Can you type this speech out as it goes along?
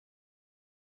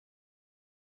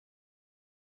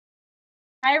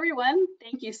Hi, everyone.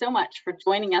 Thank you so much for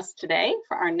joining us today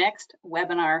for our next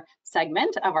webinar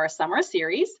segment of our summer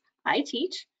series, I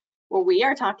Teach, where we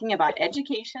are talking about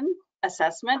education,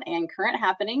 assessment, and current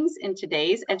happenings in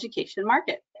today's education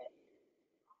market.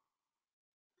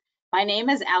 My name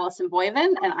is Allison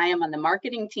Boyven, and I am on the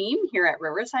marketing team here at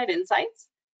Riverside Insights.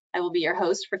 I will be your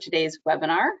host for today's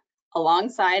webinar,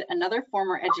 alongside another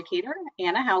former educator,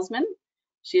 Anna Hausman.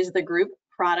 She is the Group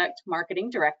Product Marketing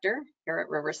Director here at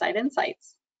Riverside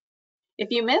Insights.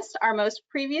 If you missed our most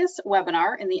previous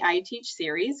webinar in the I Teach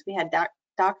series, we had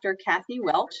Dr. Kathy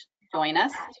Welch join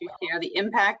us to share the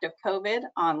impact of COVID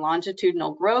on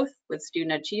longitudinal growth with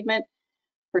student achievement,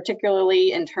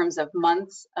 particularly in terms of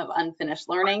months of unfinished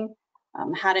learning,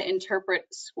 how to interpret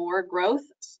score growth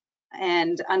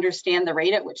and understand the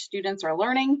rate at which students are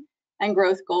learning, and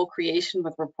growth goal creation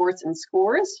with reports and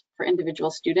scores for individual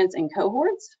students and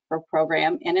cohorts for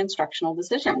program and instructional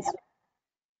decisions.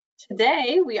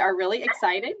 Today, we are really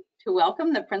excited to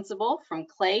welcome the principal from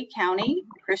Clay County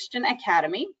Christian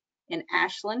Academy in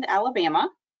Ashland, Alabama.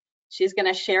 She's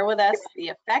going to share with us the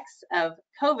effects of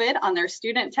COVID on their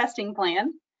student testing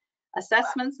plan,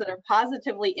 assessments that are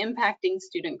positively impacting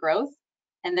student growth,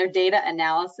 and their data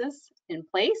analysis in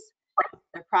place,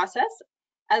 their process,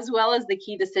 as well as the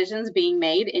key decisions being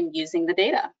made in using the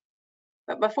data.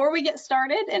 But before we get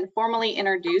started and formally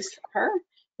introduce her,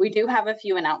 we do have a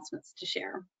few announcements to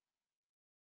share.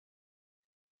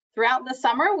 Throughout the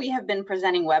summer, we have been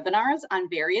presenting webinars on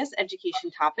various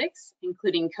education topics,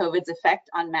 including COVID's effect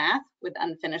on math with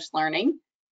unfinished learning,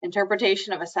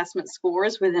 interpretation of assessment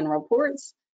scores within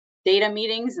reports, data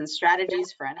meetings and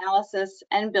strategies for analysis,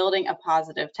 and building a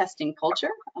positive testing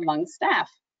culture among staff.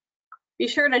 Be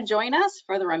sure to join us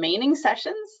for the remaining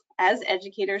sessions as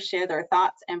educators share their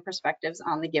thoughts and perspectives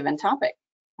on the given topic,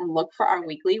 and look for our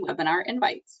weekly webinar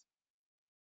invites.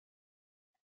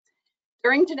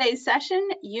 During today's session,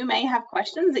 you may have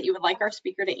questions that you would like our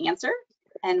speaker to answer,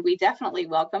 and we definitely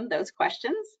welcome those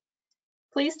questions.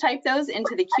 Please type those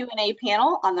into the Q&A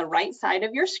panel on the right side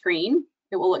of your screen.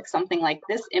 It will look something like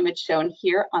this image shown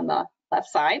here on the left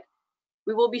side.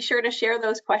 We will be sure to share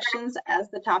those questions as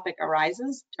the topic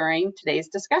arises during today's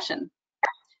discussion.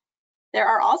 There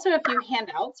are also a few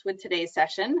handouts with today's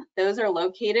session. Those are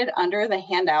located under the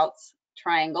handouts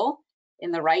triangle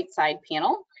in the right side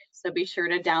panel. So be sure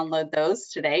to download those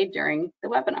today during the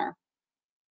webinar.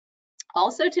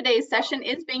 Also, today's session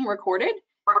is being recorded,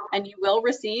 and you will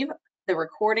receive the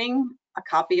recording, a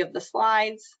copy of the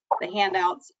slides, the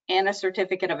handouts, and a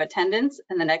certificate of attendance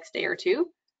in the next day or two.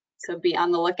 So be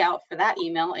on the lookout for that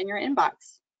email in your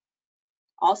inbox.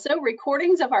 Also,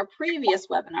 recordings of our previous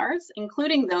webinars,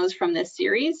 including those from this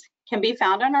series, can be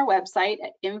found on our website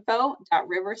at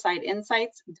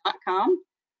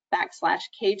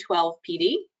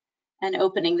info.riversideinsights.com/K12PD. And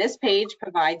opening this page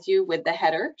provides you with the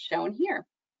header shown here.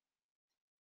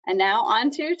 And now on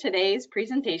to today's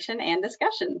presentation and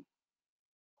discussion.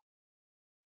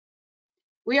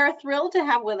 We are thrilled to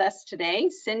have with us today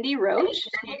Cindy Roach.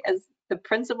 She is the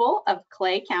principal of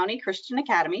Clay County Christian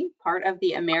Academy, part of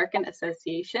the American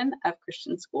Association of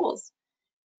Christian Schools.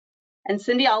 And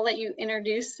Cindy, I'll let you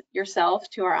introduce yourself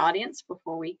to our audience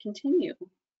before we continue.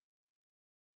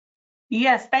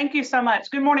 Yes, thank you so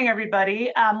much. Good morning,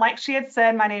 everybody. Like she had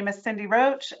said, my name is Cindy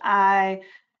Roach. I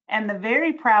am the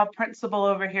very proud principal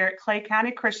over here at Clay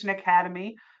County Christian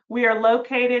Academy. We are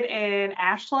located in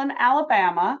Ashland,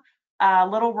 Alabama, a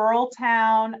little rural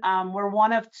town. We're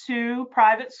one of 2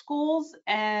 private schools,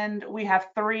 and we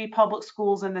have 3 public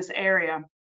schools in this area.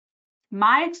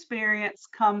 My experience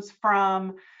comes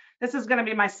from, this is going to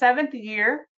be my 7th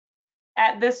year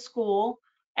at this school.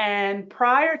 And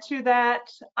prior to that,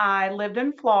 I lived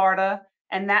in Florida,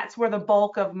 and that's where the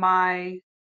bulk of my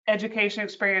education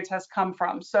experience has come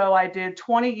from. So I did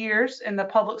 20 years in the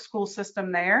public school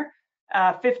system there,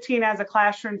 15 as a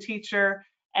classroom teacher,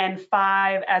 and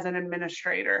 5 as an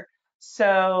administrator.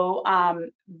 So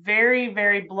very,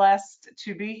 very blessed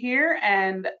to be here.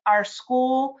 And our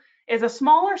school is a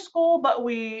smaller school, but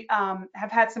we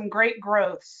have had some great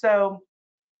growth. So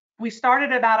we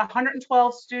started about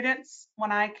 112 students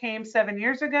when I came 7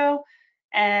 years ago,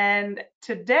 and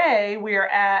today we are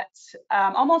at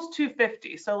almost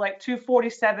 250, so like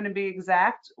 247 to be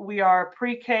exact. We are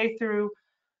pre-K through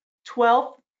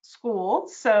 12th school,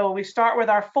 so we start with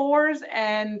our 4s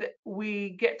and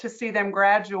we get to see them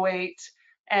graduate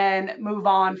and move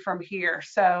on from here.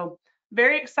 So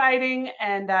very exciting,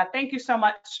 and thank you so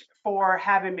much for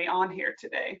having me on here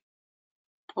today.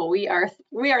 Well, we are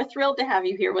thrilled to have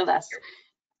you here with us.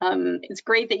 It's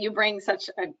great that you bring such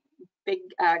a big,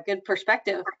 good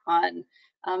perspective on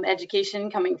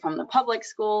education coming from the public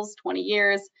schools, 20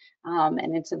 years, and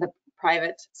into the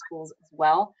private schools as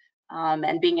well.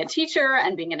 And being a teacher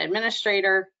and being an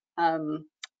administrator,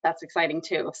 that's exciting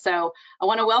too. So I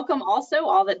want to welcome also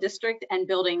all the district and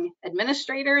building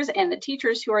administrators and the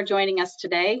teachers who are joining us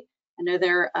today. I know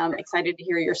they're excited to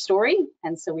hear your story,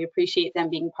 and so we appreciate them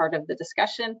being part of the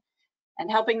discussion and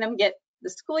helping them get the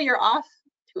school year off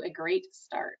to a great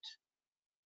start.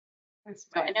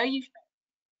 So I know you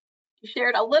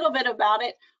shared a little bit about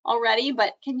it already,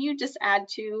 but can you just add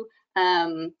to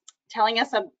telling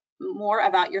us more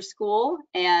about your school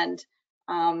and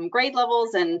grade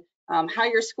levels and how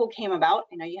your school came about?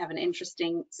 I know you have an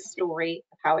interesting story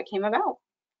of how it came about.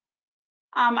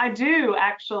 I do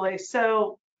actually.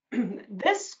 So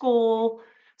this school,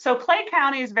 so Clay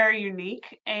County is very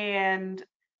unique, and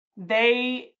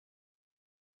they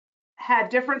had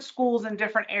different schools in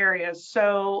different areas.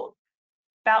 So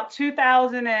about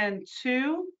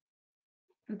 2002,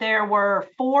 there were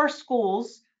 4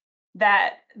 schools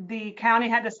that the county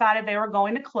had decided they were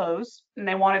going to close, and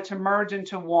they wanted to merge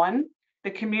into one.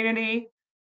 The community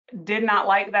did not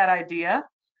like that idea.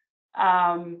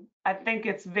 I think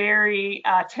it's very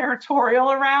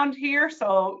territorial around here.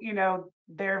 So,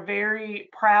 they're very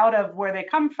proud of where they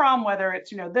come from, whether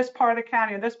it's, this part of the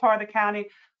county or this part of the county.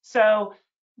 So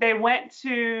they went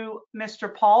to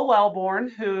Mr. Paul Wellborn,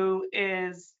 who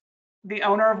is the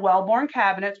owner of Wellborn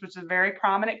Cabinets, which is a very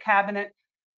prominent cabinet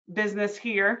business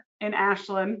here in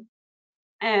Ashland,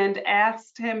 and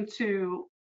asked him to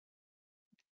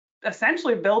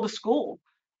essentially build a school.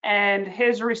 And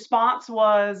his response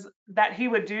was that he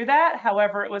would do that.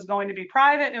 However, it was going to be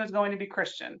private and it was going to be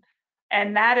Christian.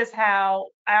 And that is how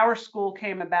our school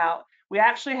came about. We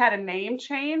actually had a name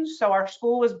change. So our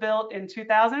school was built in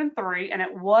 2003 and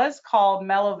it was called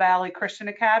Mellow Valley Christian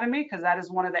Academy because that is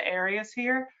one of the areas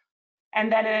here. And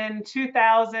then in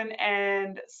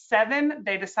 2007,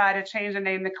 they decided to change the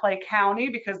name to Clay County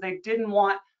because they didn't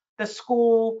want the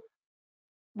school,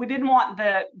 we didn't want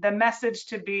the message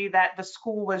to be that the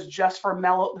school was just for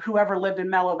whoever lived in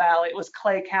Mellow Valley. It was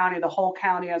Clay County, the whole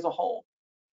county as a whole.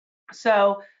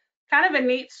 So kind of a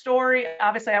neat story.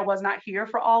 Obviously, I was not here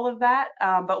for all of that,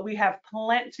 but we have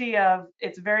plenty of,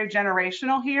 it's very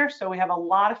generational here. So we have a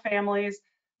lot of families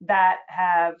that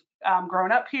have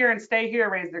grown up here and stay here,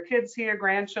 raise their kids here,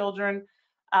 grandchildren.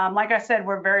 Like I said,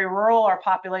 we're very rural. Our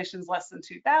population's less than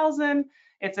 2,000.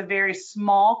 It's a very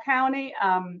small county.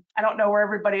 I don't know where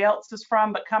everybody else is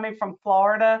from, but coming from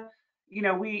Florida,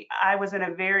 I was in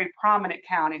a very prominent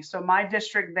county. So my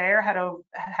district there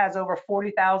has over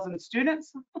 40,000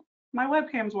 students. My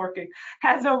webcam's working.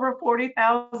 Has over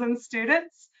 40,000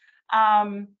 students.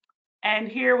 And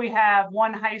here we have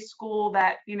one high school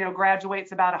that,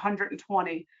 graduates about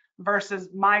 120 versus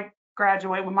when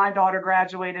my daughter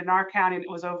graduated in our county, it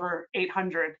was over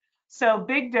 800. So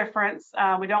big difference.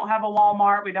 We don't have a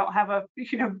Walmart. We don't have a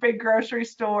big grocery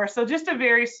store. So just a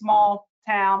very small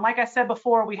town. Like I said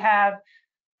before, we have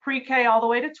pre-K all the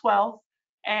way to 12th,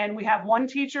 and we have one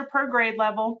teacher per grade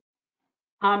level.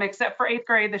 Except for 8th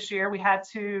grade this year, we had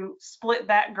to split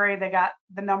that grade.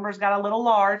 The numbers got a little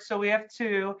large, so we have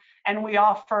 2, and we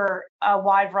offer a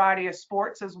wide variety of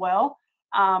sports as well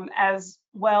as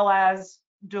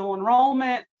dual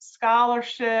enrollment,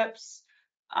 scholarships.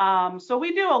 So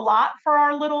we do a lot for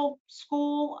our little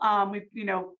school. We,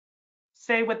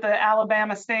 say with the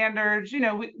Alabama standards,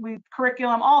 we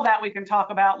curriculum, all that we can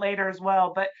talk about later as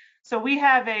well. But so we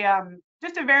have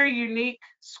just a very unique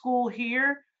school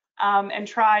here, and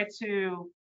try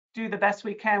to do the best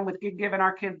we can with giving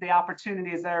our kids the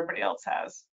opportunities that everybody else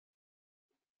has.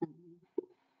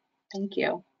 Thank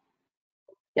you.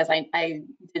 Yes, I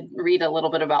did read a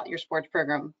little bit about your sports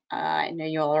program. I know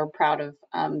you all are proud of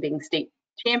being state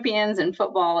champions in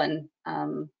football and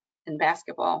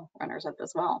basketball runners up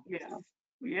as well.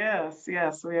 Yes, so.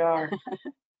 yes, we are.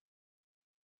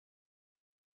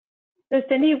 So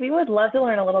Cindy, we would love to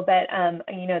learn a little bit.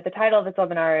 The title of this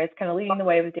webinar is kind of leading the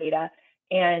way with data,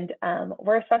 and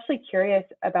we're especially curious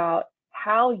about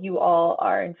how you all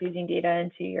are infusing data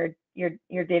into your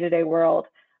day-to-day world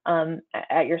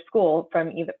at your school,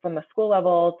 from the school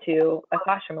level to a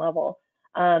classroom level.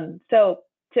 So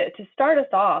to start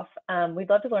us off, we'd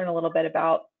love to learn a little bit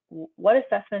about what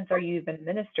assessments are you even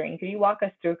administering. Could you walk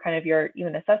us through kind of your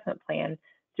even assessment plan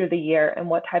through the year and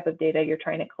what type of data you're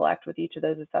trying to collect with each of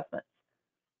those assessments?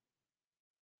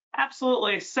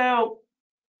 Absolutely. So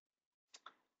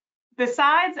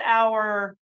besides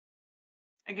our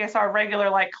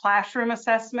regular classroom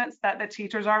assessments that the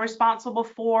teachers are responsible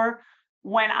for,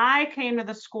 when I came to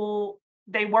the school,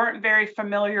 they weren't very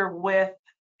familiar with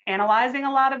analyzing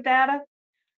a lot of data.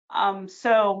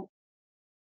 So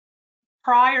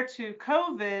prior to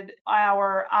COVID,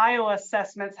 our Iowa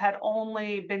assessments had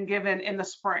only been given in the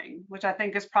spring, which I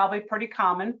think is probably pretty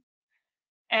common.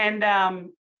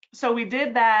 And so we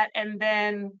did that, and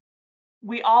then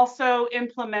we also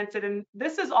implemented, and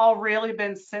this has all really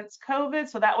been since COVID,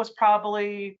 so that was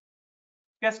probably,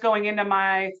 I guess, going into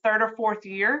my third or fourth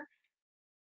year,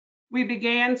 we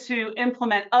began to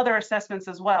implement other assessments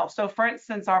as well. So for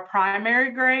instance, our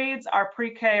primary grades, our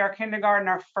pre-K, our kindergarten,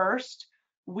 our first,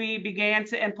 we began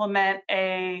to implement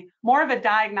more of a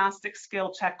diagnostic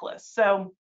skill checklist.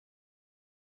 So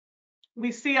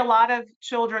we see a lot of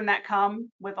children that come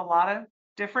with a lot of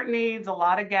different needs, a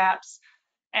lot of gaps,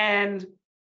 and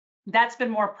that's been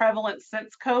more prevalent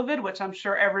since COVID, which I'm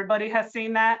sure everybody has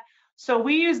seen that. So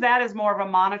we use that as more of a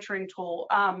monitoring tool.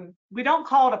 We don't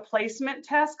call it a placement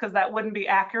test because that wouldn't be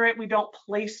accurate. We don't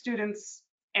place students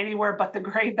anywhere but the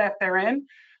grade that they're in,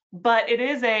 but it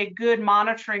is a good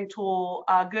monitoring tool,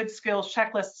 good skills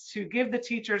checklist to give the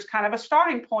teachers kind of a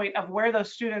starting point of where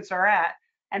those students are at.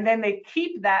 And then they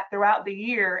keep that throughout the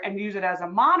year and use it as a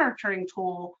monitoring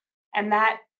tool. And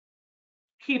that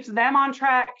keeps them on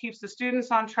track, keeps the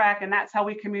students on track, and that's how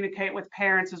we communicate with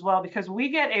parents as well, because we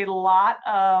get a lot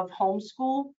of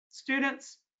homeschool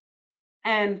students,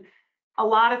 and a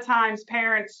lot of times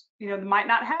parents, might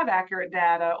not have accurate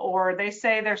data, or they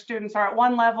say their students are at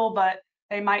one level, but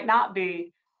they might not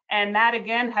be. And that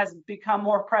again has become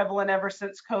more prevalent ever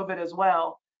since COVID as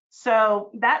well.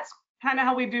 So that's kind of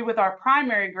how we do with our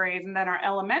primary grades, and then our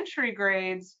elementary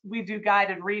grades, we do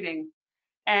guided reading.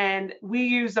 And we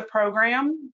use a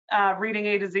program, Reading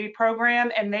A to Z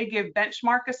program, and they give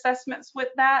benchmark assessments with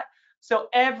that. So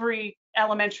every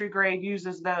elementary grade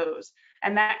uses those.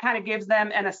 And that kind of gives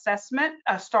them an assessment,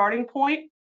 a starting point,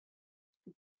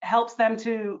 helps them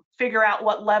to figure out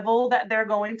what level that they're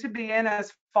going to be in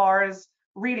as far as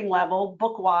reading level,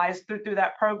 book-wise, through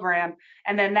that program.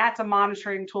 And then that's a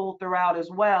monitoring tool throughout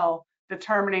as well,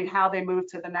 determining how they move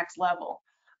to the next level.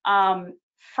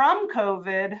 From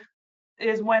COVID,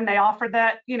 is when they offered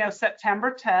that,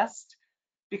 September test,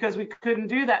 because we couldn't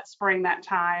do that spring that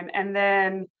time. And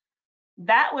then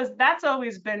that's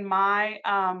always been my,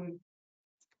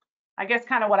 I guess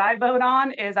kind of what I vote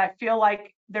on is I feel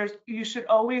like you should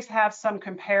always have some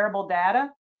comparable data.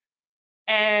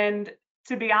 And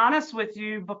to be honest with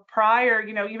you, but prior,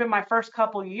 even my first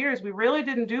couple years, we really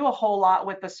didn't do a whole lot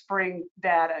with the spring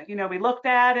data. We looked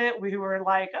at it, we were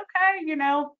like,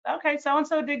 okay, okay,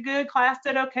 so-and-so did good, class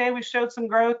did okay, we showed some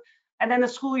growth, and then the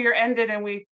school year ended and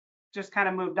we just kind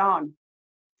of moved on.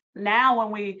 Now,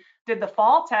 when we did the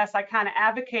fall test, I kind of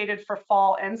advocated for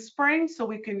fall and spring so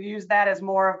we can use that as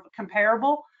more of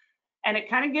comparable. And it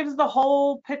kind of gives the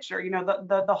whole picture,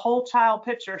 the whole child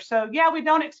picture. So yeah, we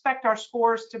don't expect our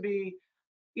scores to be,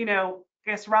 I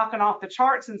guess, rocking off the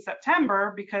charts in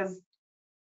September because,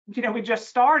 we just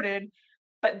started,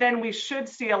 but then we should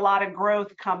see a lot of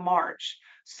growth come March.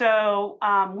 So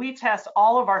we test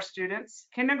all of our students.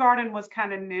 Kindergarten was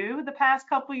kind of new the past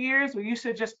couple of years. We used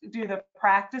to just do the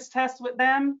practice test with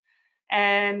them.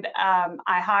 And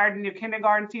I hired a new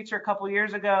kindergarten teacher a couple of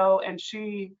years ago, and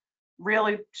she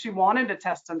wanted to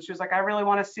test them. She was like, I really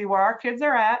want to see where our kids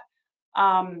are at.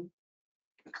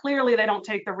 Clearly they don't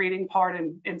take the reading part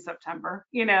in September,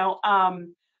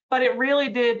 but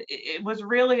it was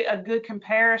really a good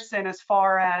comparison as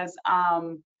far as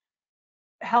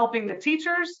helping the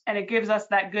teachers, and it gives us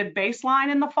that good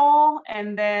baseline in the fall.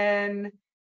 And then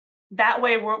that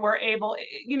way we're able,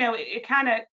 it kind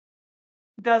of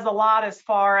does a lot as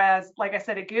far as, like I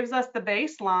said, it gives us the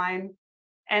baseline,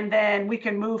 and then we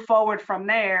can move forward from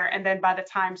there. And then by the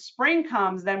time spring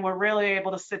comes, then we're really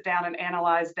able to sit down and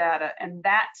analyze data. And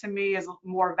that to me is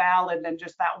more valid than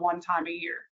just that one time a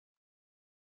year.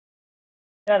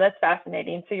 No, that's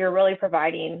fascinating. So you're really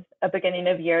providing a beginning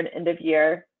of year and end of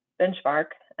year benchmark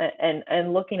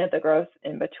and looking at the growth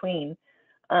in between.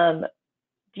 Do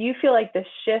you feel like the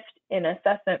shift in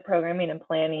assessment programming and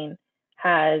planning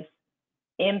has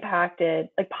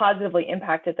positively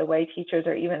impacted the way teachers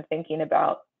are even thinking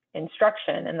about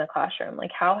instruction in the classroom?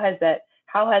 Like how has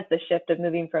the shift of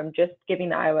moving from just giving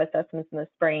the Iowa assessments in the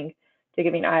spring to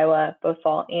giving Iowa both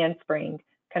fall and spring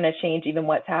kind of change even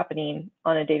what's happening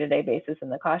on a day-to-day basis in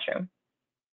the classroom?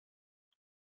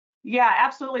 Yeah, I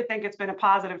absolutely think it's been a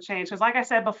positive change, because like I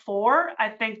said before, I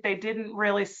think they didn't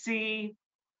really see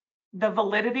the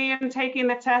validity in taking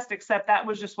the test, except that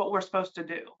was just what we're supposed to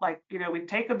do. Like, we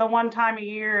take the one time a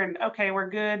year and okay, we're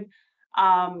good.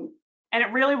 And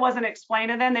it really wasn't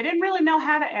explained to them. They didn't really know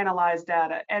how to analyze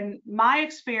data. And my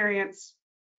experience,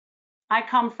 I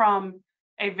come from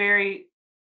a very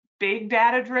big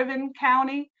data driven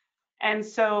county. And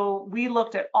so we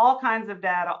looked at all kinds of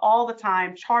data all the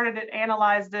time, charted it,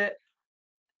 analyzed it.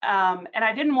 And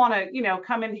I didn't want to,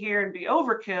 come in here and be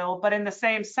overkill, but in the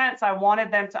same sense, I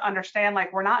wanted them to understand,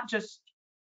 like,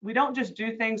 we don't just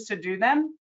do things to do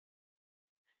them.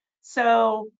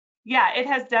 So yeah, it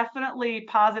has definitely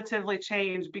positively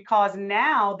changed because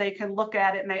now they can look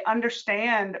at it and they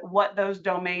understand what those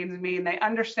domains mean. They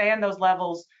understand those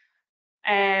levels.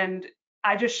 And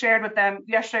I just shared with them,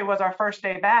 yesterday was our first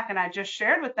day back, and I just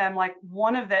shared with them, like,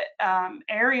 one of the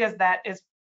areas that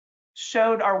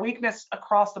showed our weakness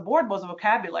across the board was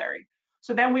vocabulary.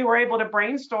 So then we were able to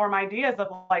brainstorm ideas of,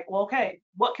 like, well, okay,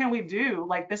 what can we do?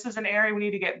 Like, this is an area we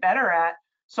need to get better at.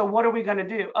 So what are we going to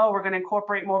do? Oh, we're going to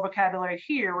incorporate more vocabulary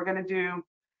here. We're going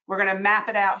to map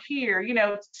it out here.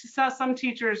 Some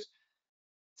teachers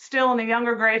still in the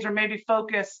younger grades are maybe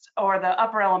focused, or the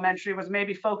upper elementary was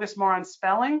maybe focused more on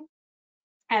spelling,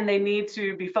 and they need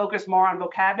to be focused more on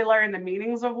vocabulary and the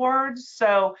meanings of words.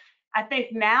 So I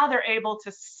think now they're able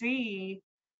to see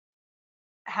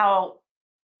how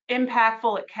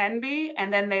impactful it can be,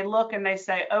 and then they look and they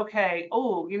say, okay,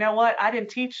 oh, you know what,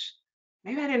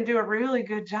 maybe I didn't do a really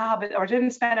good job or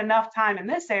didn't spend enough time in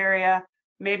this area.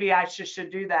 Maybe I should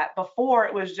do that. Before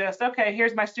it was just, okay,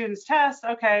 here's my students' test,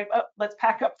 okay, let's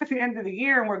pack up for the end of the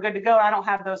year and we're good to go. I don't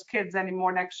have those kids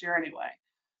anymore next year anyway.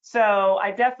 So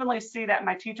I definitely see that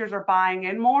my teachers are buying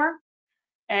in more,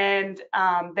 and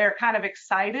they're kind of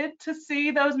excited to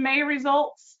see those May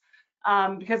results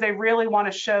because they really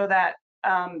want to show that,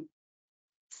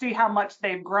 see how much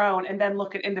they've grown, and then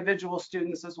look at individual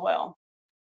students as well.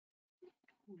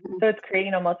 So it's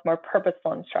creating almost more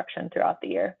purposeful instruction throughout the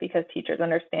year because teachers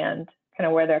understand kind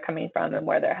of where they're coming from and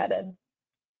where they're headed.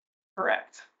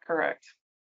 Correct.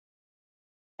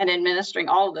 And administering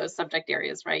all of those subject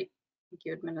areas, right? I think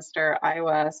you administer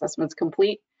Iowa Assessments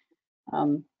Complete.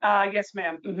 Yes,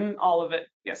 ma'am. All of it.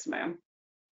 Yes, ma'am.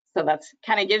 So that's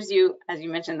kind of gives you, as you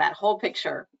mentioned, that whole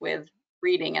picture with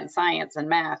reading and science and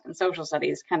math and social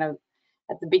studies kind of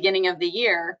at the beginning of the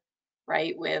year,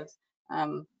 right? With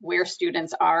where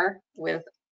students are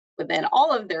within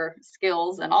all of their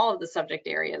skills and all of the subject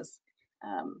areas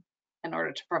in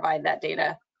order to provide that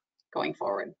data going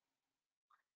forward.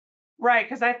 Right,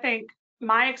 because I think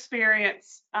my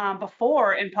experience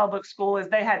before in public school is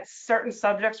they had certain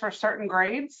subjects for certain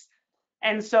grades.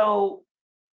 And so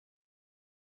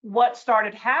what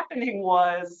started happening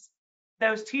was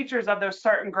those teachers of those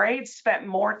certain grades spent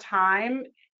more time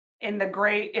in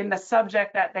the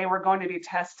subject that they were going to be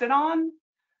tested on.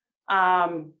 I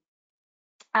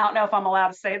don't know if I'm allowed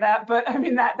to say that, but I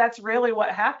mean, that's really what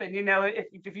happened.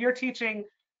 If you're teaching,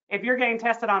 if you're getting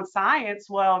tested on science,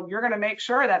 well, you're going to make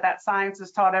sure that science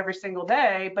is taught every single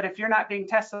day. But if you're not being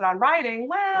tested on writing,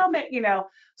 well,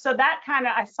 so that kind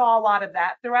of, I saw a lot of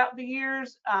that throughout the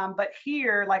years. But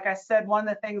here, like I said, one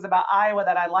of the things about Iowa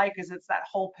that I like is it's that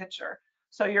whole picture.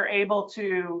 So you're able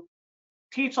to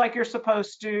teach like you're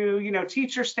supposed to,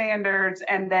 teach your standards,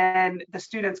 and then the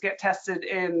students get tested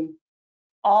in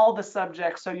all the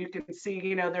subjects so you can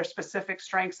see, their specific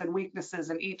strengths and weaknesses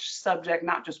in each subject,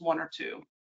 not just one or two.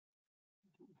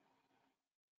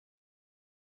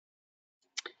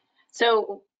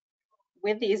 So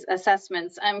with these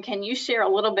assessments, can you share a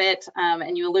little bit,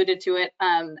 and you alluded to it,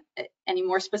 any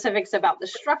more specifics about the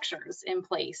structures in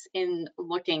place in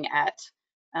looking at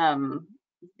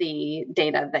the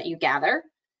data that you gather,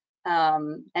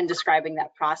 and describing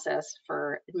that process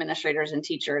for administrators and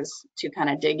teachers to kind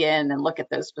of dig in and look at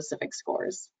those specific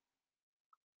scores?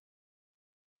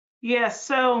 Yes,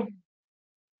 so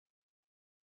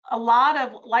a lot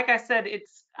of, like I said,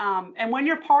 it's, and when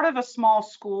you're part of a small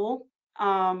school,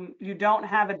 you don't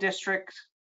have a district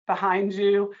behind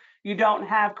you. You don't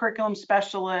have curriculum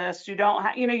specialists. You don't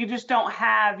have, you just don't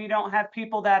have,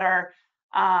 people that are,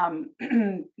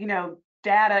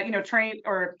 data, trained,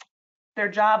 or their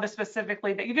job is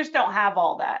specifically that. You just don't have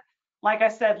all that. Like I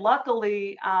said,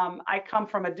 luckily, I come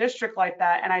from a district like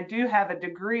that, and I do have a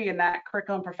degree in that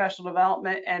curriculum, professional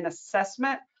development, and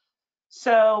assessment.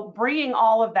 So bringing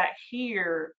all of that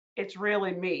here, it's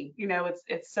really me,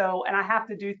 it's so, and I have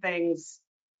to do things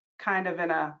kind of in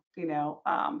a,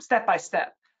 step by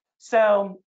step.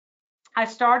 So I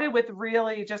started with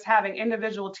really just having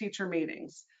individual teacher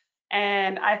meetings.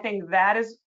 And I think that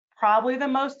is probably the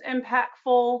most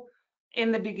impactful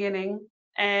in the beginning.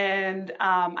 And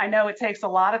I know it takes a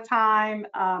lot of time,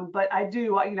 but I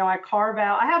do, I carve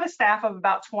out, I have a staff of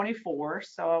about 24.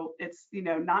 So it's,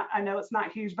 not, I know it's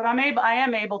not huge, but I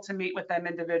am able to meet with them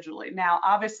individually. Now,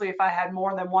 obviously, if I had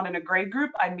more than one in a grade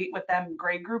group, I'd meet with them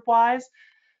grade group wise,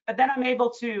 but then I'm able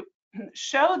to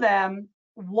show them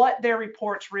what their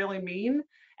reports really mean.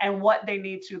 and what they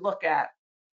need to look at.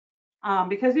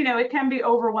 Because, you know, it can be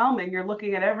overwhelming. You're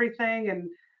looking at everything and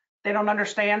they don't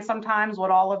understand sometimes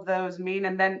what all of those mean.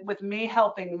 And then with me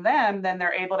helping them, then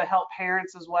they're able to help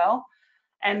parents as well.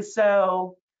 And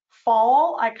so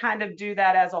fall, I kind of do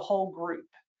that as a whole group.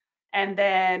 And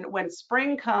then when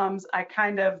spring comes, I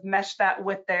kind of mesh that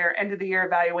with their end of the year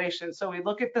evaluation. So we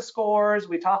look at the scores,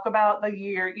 we talk about the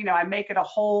year, you know, I make it a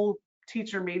whole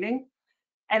teacher meeting.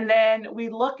 And then we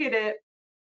look at it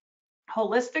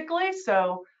holistically.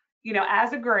 So, you know,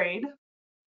 as a grade,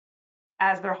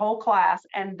 as their whole class,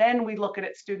 and then we look at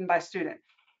it student by student.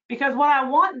 Because what I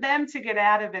want them to get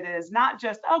out of it is not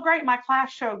just, oh, great, my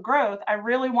class showed growth. I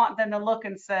really want them to look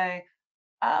and say,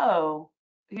 oh,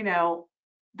 you know,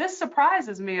 this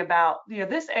surprises me about, you know,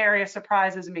 this area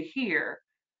surprises me here.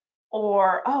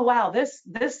 Or, oh, wow, this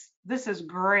is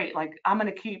great. Like, I'm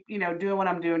going to keep, you know, doing what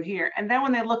I'm doing here. And then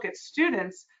when they look at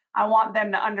students, I want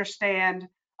them to understand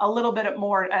a little bit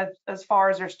more as far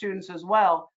as their students as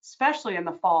well, especially in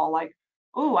the fall. Like,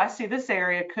 oh, I see this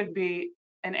area could be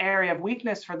an area of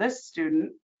weakness for this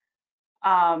student.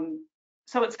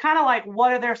 So it's kind of like,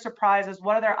 what are their surprises?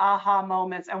 What are their aha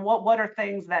moments? And what are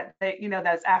things that they, you know,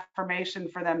 that's affirmation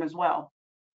for them as well.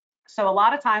 So a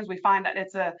lot of times we find that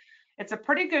it's a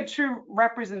pretty good true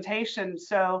representation.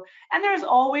 So, and there's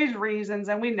always reasons,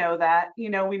 and we know that, you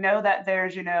know, we know that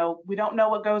there's, you know, we don't know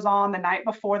what goes on the night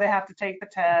before they have to take the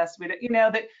test. We don't, you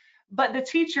know, that, but the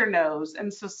teacher knows.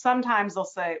 And so sometimes they'll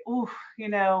say, ooh, you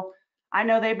know, I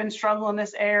know they've been struggling in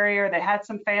this area, or they had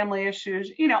some family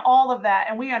issues, you know, all of that.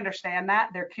 And we understand that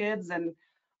they're kids. And,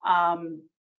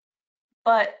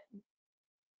 but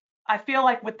I feel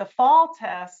like with the fall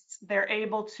tests, they're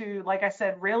able to, like I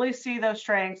said, really see those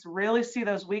strengths, really see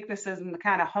those weaknesses, and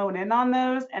kind of hone in on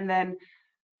those. And then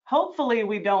hopefully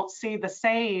we don't see the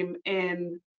same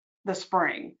in the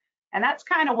spring. And that's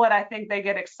kind of what I think they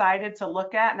get excited to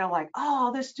look at. And they're like,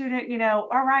 oh, this student, you know,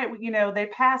 all right, you know, they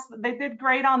passed, they did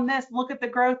great on this. Look at the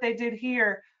growth they did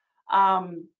here.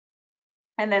 And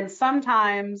then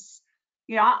sometimes,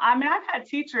 you know, I mean, I've had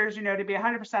teachers, you know, to be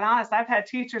 100% honest, I've had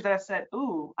teachers that have said,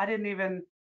 ooh, I didn't even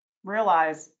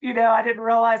realize, you know, I didn't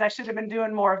realize I should have been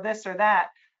doing more of this or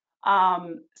that.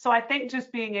 So I think just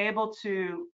being able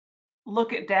to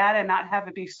look at data and not have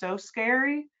it be so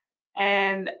scary,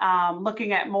 and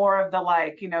looking at more of the,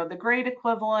 like, you know, the grade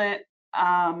equivalent,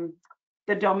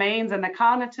 the domains and the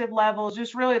cognitive levels,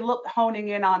 just really honing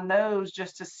in on those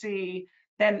just to see,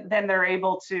 then they're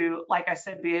able to, like I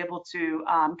said, be able to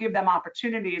give them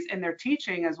opportunities in their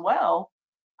teaching as well,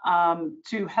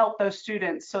 to help those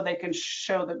students so they can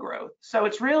show the growth. So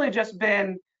it's really just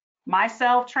been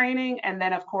myself training, and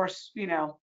then of course, you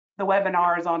know, the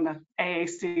webinars on the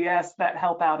AACS that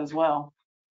help out as well.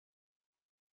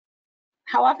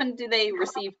 How often do they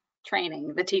receive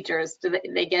training, the teachers? Do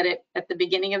they get it at the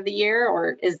beginning of the year,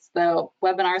 or is the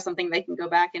webinar something they can go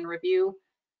back and review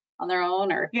on their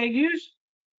own? Or Usually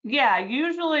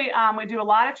we do a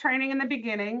lot of training in the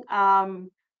beginning.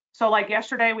 So like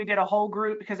yesterday we did a whole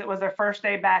group because it was their first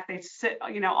day back. They sit,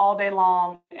 you know, all day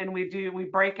long, and we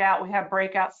have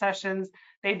breakout sessions.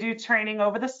 They do training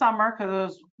over the summer because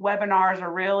those webinars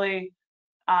are really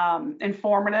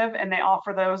informative, and they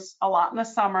offer those a lot in the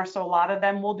summer. So a lot of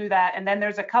them will do that. And then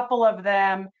there's a couple of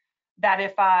them that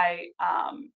if I,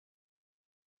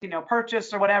 you know,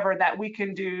 purchase or whatever, that we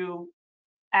can do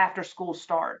after school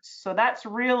starts. So it's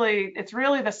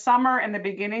really the summer and the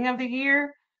beginning of the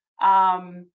year.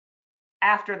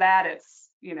 After that, it's,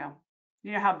 you know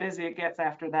how busy it gets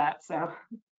after that. So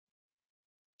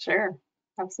sure,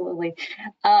 absolutely.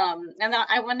 And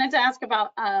I wanted to ask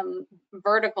about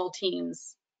vertical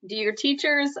teams. Do your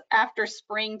teachers, after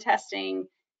spring testing,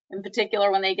 in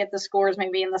particular when they get the scores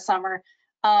maybe in the summer,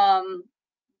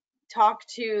 talk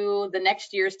to the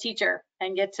next year's teacher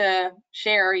and get to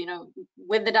share, you know,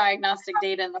 with the diagnostic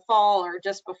data in the fall, or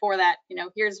just before that, you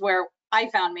know, here's where I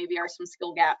found maybe are some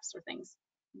skill gaps or things?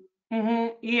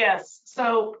 Yes.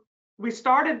 So we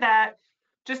started that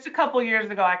just a couple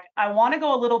years ago. I want to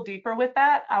go a little deeper with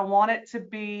that. I want it to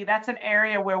be, that's an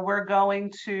area where we're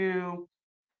going to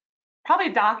probably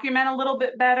document a little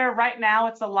bit better. Right now,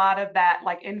 it's a lot of that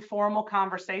like informal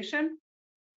conversation,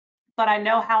 but I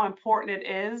know how important it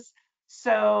is.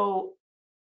 So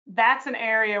that's an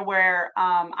area where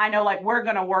I know like we're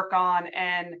going to work on,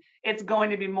 and it's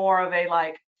going to be more of a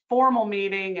like formal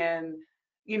meeting, and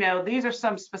you know, these are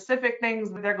some specific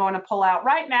things that they're going to pull out.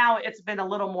 Right now it's been a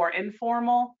little more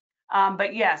informal,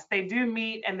 but yes, they do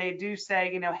meet and they do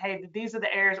say, you know, hey, these are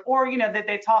the areas, or you know, that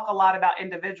they talk a lot about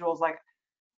individuals. Like,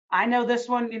 I know this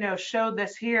one, you know, showed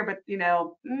this here, but you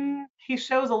know, he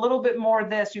shows a little bit more of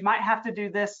this. You might have to do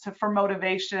this for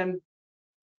motivation.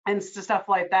 and stuff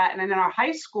like that. And then in our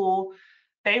high school,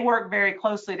 they work very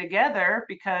closely together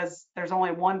because there's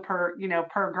only one per,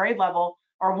 per grade level,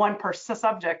 or one per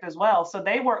subject as well. So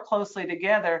they work closely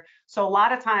together. So a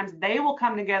lot of times they will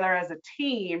come together as a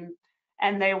team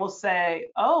and they will say,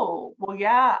 oh, well,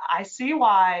 yeah, I see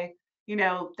why,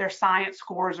 their science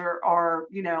scores are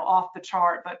off the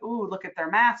chart, but ooh, look at their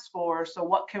math scores. So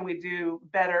what can we do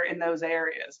better in those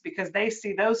areas? Because they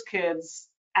see those kids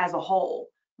as a whole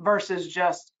versus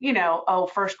just, oh,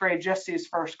 first grade just sees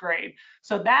first grade.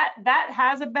 So that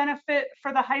has a benefit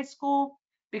for the high school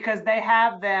because they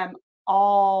have them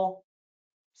all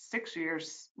 6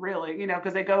 years, really,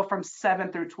 because they go from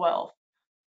 7 through 12.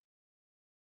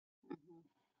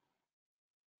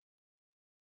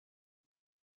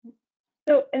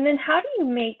 So, and then how do you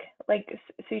make, like,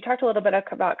 so you talked a little bit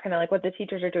about kind of like what the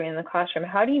teachers are doing in the classroom.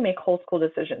 How do you make whole school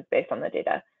decisions based on the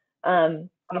data?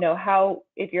 How,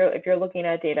 if you're looking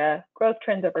at data growth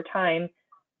trends over time,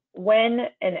 when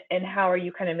and how are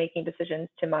you kind of making decisions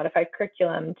to modify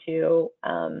curriculum, to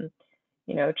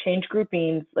change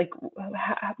groupings? Like,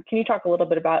 can you talk a little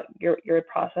bit about your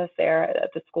process there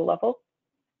at the school level?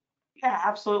 Yeah,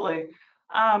 absolutely.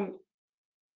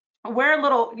 We're a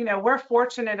little, we're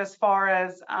fortunate as far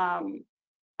as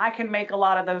I can make a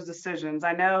lot of those decisions.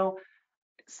 I know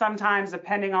sometimes,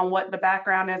 depending on what the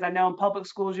background is, I know in public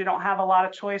schools you don't have a lot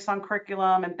of choice on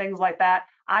curriculum and things like that.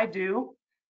 I do.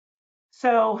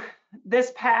 So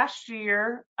this past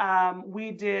year,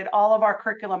 we did all of our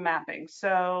curriculum mapping.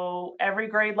 So every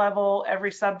grade level,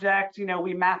 every subject,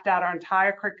 we mapped out our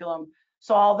entire curriculum.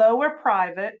 So although we're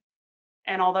private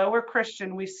and although we're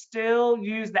Christian, we still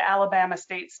use the Alabama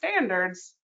state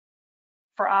standards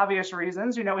for obvious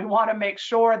reasons. We want to make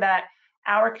sure that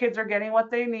our kids are getting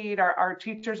what they need, our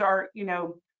teachers are,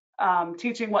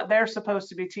 teaching what they're supposed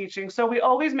to be teaching. So we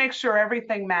always make sure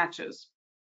everything matches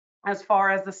as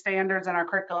far as the standards in our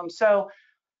curriculum. So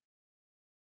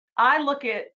I look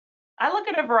at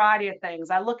a variety of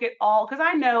things. I look at all, because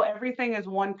I know everything is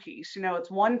one piece, it's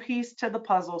one piece to the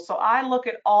puzzle. So I look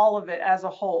at all of it as a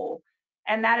whole.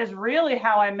 And that is really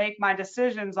how I make my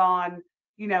decisions on,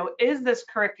 is this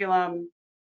curriculum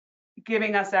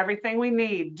giving us everything we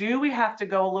need? Do we have to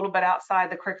go a little bit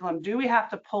outside the curriculum? Do we have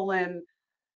to pull in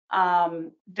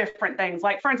different things?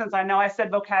 Like, for instance, I know I said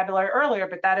vocabulary earlier,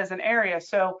 but that is an area.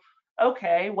 So,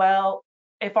 okay, well,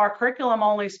 if our curriculum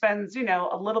only spends,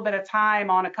 a little bit of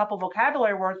time on a couple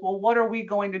vocabulary words, well, what are we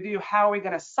going to do? How are we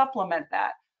going to supplement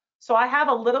that? So I have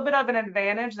a little bit of an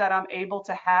advantage that I'm able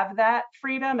to have that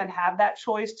freedom and have that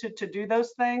choice to do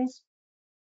those things.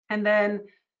 And then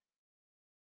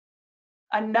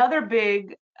another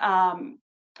big, I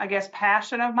guess,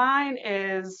 passion of mine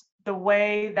is the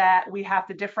way that we have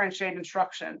to differentiate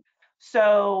instruction.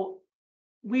 So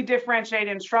we differentiate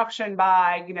instruction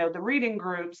by, the reading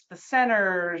groups, the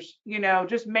centers,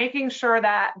 just making sure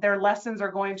that their lessons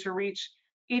are going to reach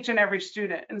each and every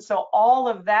student. And so all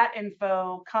of that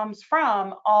info comes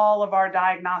from all of our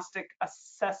diagnostic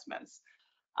assessments.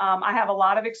 I have a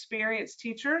lot of experienced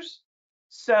teachers,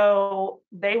 so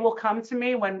they will come to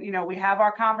me when, we have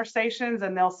our conversations,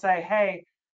 and they'll say, hey,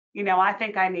 I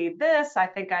think I need this, I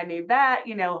think I need that,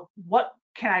 what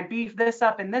can I beef this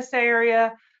up in this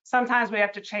area? Sometimes we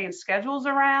have to change schedules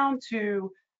around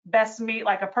to best meet,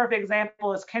 like a perfect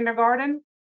example is kindergarten.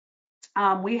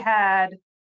 We had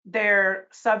their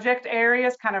subject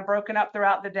areas kind of broken up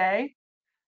throughout the day.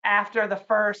 After the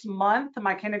first month,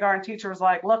 my kindergarten teacher was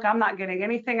like, look, I'm not getting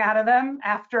anything out of them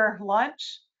after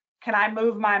lunch. Can I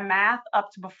move my math up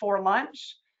to before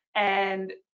lunch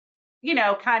and,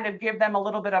 kind of give them a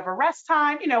little bit of a rest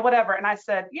time, whatever. And I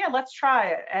said, yeah, let's try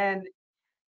it. And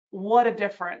what a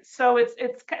difference. So it's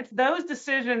those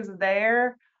decisions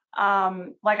there.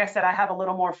 Like I said, I have a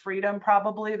little more freedom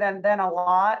probably than a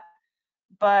lot,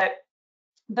 but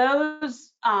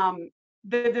those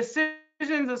the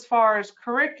decisions as far as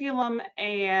curriculum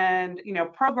and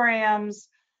programs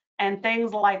and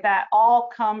things like that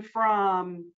all come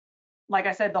from, like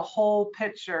I said, the whole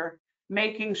picture,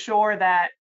 making sure that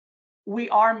we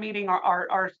are meeting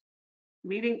our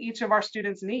meeting each of our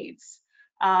students' needs.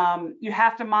 You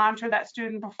have to monitor that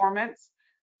student performance.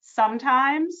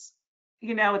 Sometimes,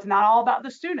 it's not all about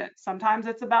the student. Sometimes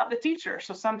it's about the teacher.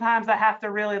 So sometimes I have to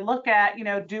really look at,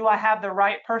 do I have the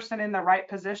right person in the right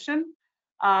position?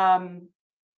 Some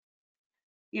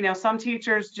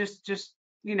teachers just,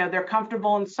 they're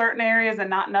comfortable in certain areas and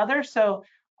not in others. So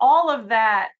all of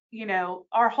that,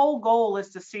 our whole goal is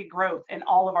to see growth in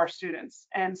all of our students.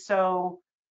 And so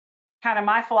kind of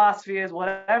my philosophy is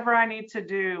whatever I need to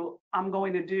do, I'm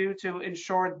going to do to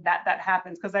ensure that that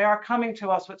happens, because they are coming to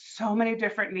us with so many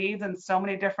different needs and so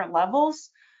many different levels.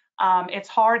 it's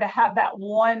hard to have that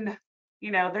one,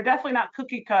 they're definitely not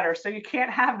cookie cutter. So you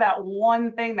can't have that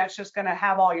one thing that's just going to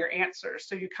have all your answers.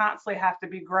 So you constantly have to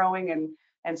be growing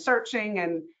and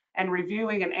searching and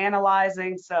reviewing and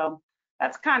analyzing. So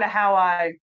that's kind of how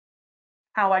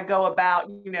I go about,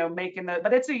 making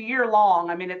but it's a year long.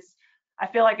 I mean, I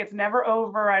feel like it's never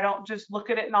over. I don't just look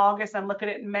at it in August and look at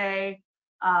it in May.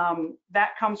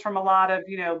 That comes from a lot of,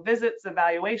 visits,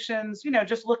 evaluations,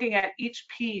 just looking at each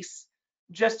piece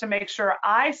just to make sure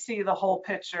I see the whole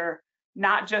picture,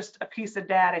 not just a piece of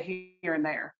data here and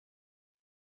there.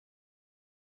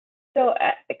 So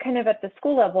kind of at the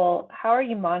school level, how are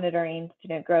you monitoring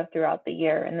student growth throughout the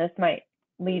year? And this might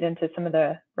lead into some of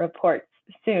the reports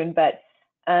soon, but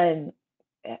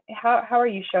how are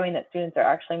you showing that students are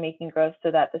actually making growth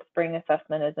so that the spring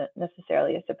assessment isn't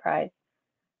necessarily a surprise?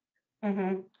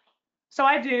 Mm-hmm. So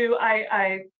I do.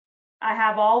 I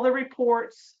have all the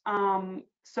reports.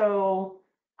 So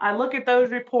I look at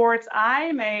those reports.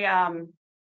 I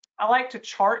like to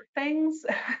chart things.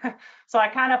 So I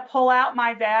kind of pull out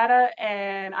my data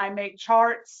and I make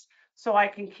charts so I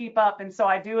can keep up. And so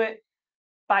I do it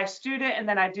by student and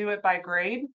then I do it by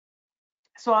grade.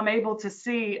 So I'm able to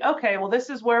see, okay, well, this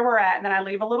is where we're at. And then I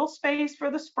leave a little space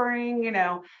for the spring,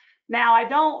 Now I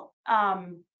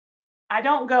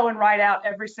don't go and write out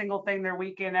every single thing they're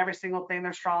weak in, every single thing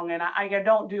they're strong in. I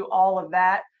don't do all of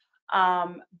that.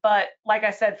 But like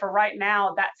I said, for right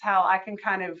now, that's how I can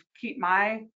kind of keep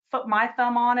my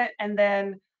thumb on it. And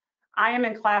then I am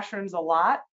in classrooms a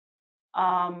lot.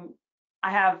 I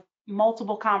have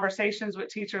multiple conversations with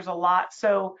teachers a lot.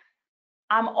 So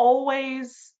I'm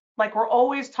always like, we're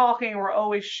always talking, we're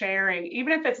always sharing,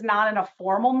 even if it's not in a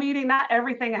formal meeting. Not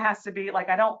everything has to be like,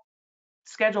 I don't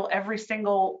schedule every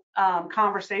single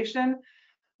conversation,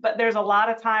 but there's a lot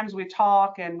of times we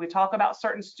talk about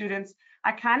certain students.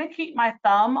 I kind of keep my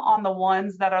thumb on the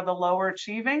ones that are the lower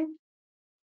achieving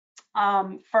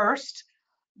first,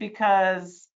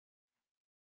 because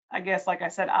I guess, like I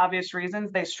said, obvious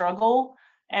reasons, they struggle.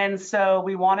 And so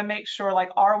we want to make sure, like,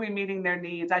 are we meeting their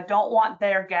needs? I don't want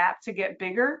their gap to get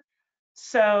bigger.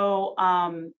 So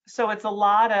it's a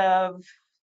lot of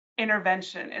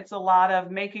intervention. It's a lot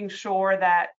of making sure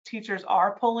that teachers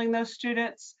are pulling those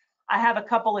students. I have a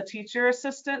couple of teacher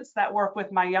assistants that work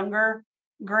with my younger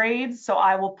grades, so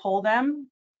I will pull them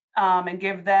and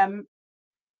give them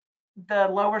the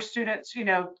lower students,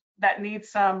 that need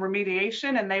some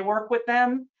remediation, and they work with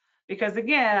them. Because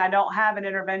again, I don't have an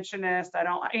interventionist. I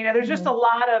don't, there's just a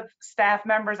lot of staff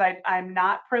members I'm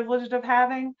not privileged of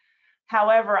having.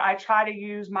 However, I try to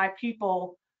use my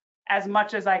people as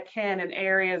much as I can in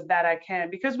areas that I can,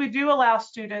 because we do allow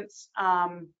students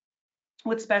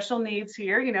with special needs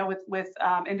here, with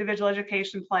individual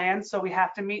education plans. So we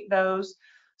have to meet those.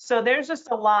 So there's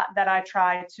just a lot that I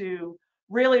try to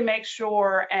really make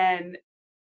sure and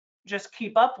just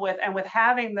keep up with. And with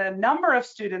having the number of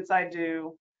students I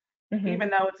do, even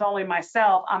though it's only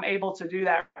myself, I'm able to do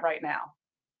that right now.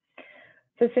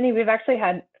 So Cindy, we've actually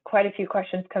had quite a few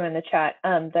questions come in the chat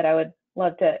that I would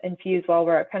love to infuse while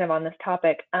we're kind of on this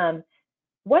topic.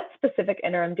 What specific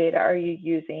interim data are you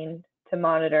using to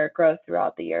monitor growth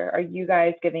throughout the year? Are you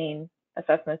guys giving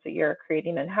assessments that you're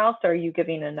creating in-house, or are you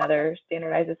giving another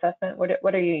standardized assessment?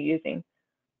 What are you using?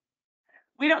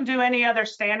 We don't do any other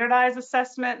standardized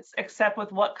assessments except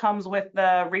with what comes with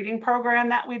the reading program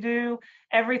that we do.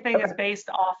 Everything is based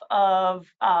off of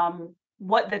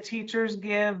what the teachers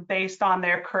give based on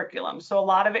their curriculum. So a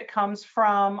lot of it comes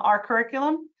from our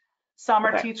curriculum. Some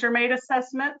are teacher-made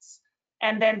assessments.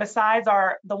 And then besides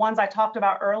the ones I talked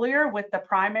about earlier with the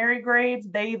primary grades,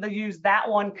 they use that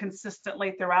one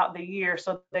consistently throughout the year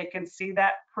so they can see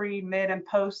that pre, mid, and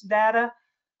post data.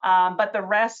 But the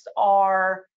rest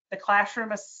are the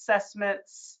classroom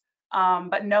assessments,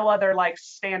 but no other like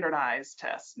standardized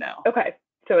tests, no. Okay,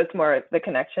 so it's more the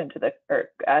connection to or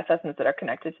assessments that are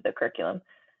connected to the curriculum.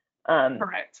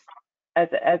 Correct. As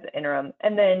interim.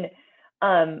 And then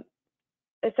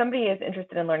if somebody is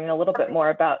interested in learning a little bit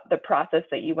more about the process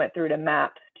that you went through to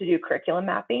do curriculum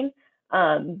mapping,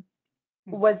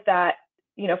 was that,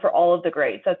 for all of the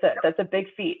grades? That's a big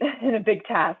feat and a big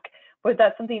task. Was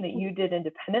that something that you did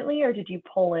independently, or did you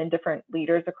pull in different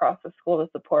leaders across the school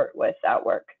to support with that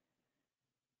work?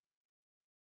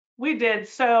 We did.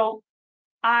 So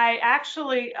I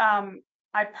actually,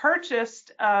 I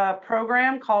purchased a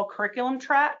program called Curriculum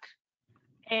Track.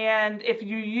 And if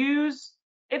you use,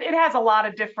 it has a lot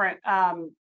of different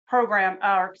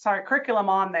curriculum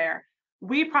on there.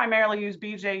 We primarily use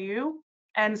BJU.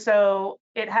 And so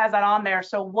it has that on there.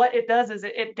 So what it does is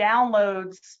it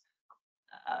downloads,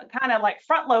 kind of like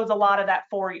front loads a lot of that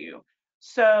for you.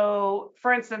 So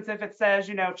for instance, if it says,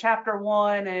 chapter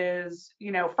 1 is,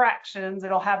 fractions,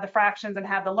 it'll have the fractions and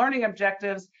have the learning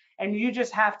objectives. And you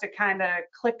just have to kind of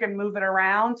click and move it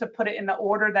around to put it in the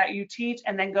order that you teach,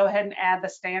 and then go ahead and add the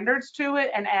standards to it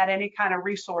and add any kind of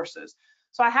resources.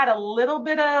 So I had a little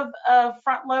bit of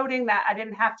front loading that I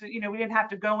didn't have to, we didn't have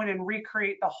to go in and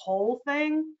recreate the whole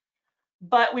thing,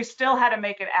 but we still had to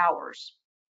make it ours.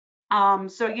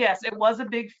 So yes, it was a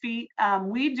big feat.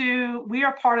 We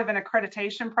are part of an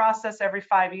accreditation process every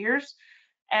 5 years.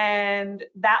 And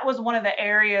that was one of the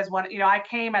areas when, I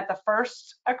came at the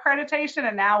first accreditation,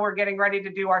 and now we're getting ready to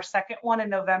do our second one in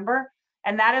November.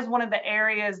 And that is one of the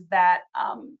areas that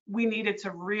we needed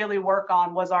to really work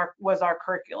on was our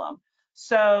curriculum.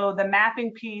 So the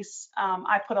mapping piece,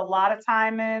 I put a lot of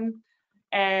time in.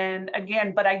 And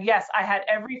again, yes, I had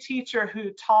every teacher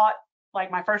who taught, like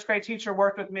my first grade teacher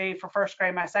worked with me for first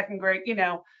grade, my second grade,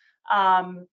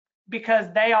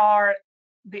 because they are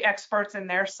the experts in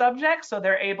their subject. So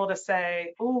they're able to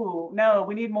say, ooh, no,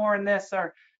 we need more in this,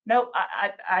 or nope,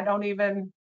 I don't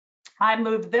even, I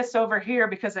moved this over here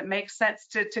because it makes sense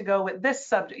to go with this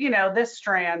subject, this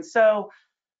strand. So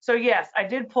yes, I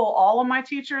did pull all of my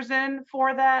teachers in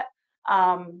for that.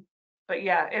 But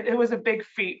yeah, it was a big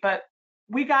feat, but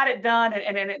we got it done,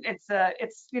 and it's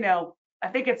I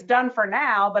think it's done for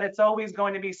now, but it's always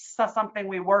going to be something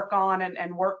we work on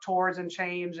and work towards and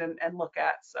change and look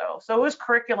at. So it was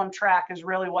curriculum track is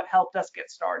really what helped us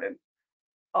get started.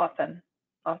 Awesome.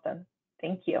 Awesome.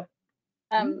 Thank you.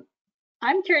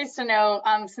 I'm curious to know,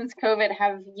 since COVID,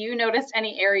 have you noticed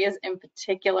any areas in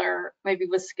particular, maybe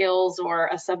with skills or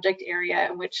a subject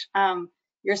area in which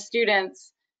your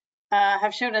students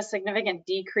have shown a significant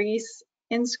decrease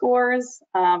in scores?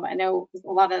 I know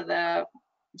a lot of the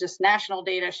just national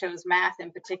data shows math in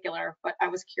particular, but I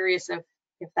was curious if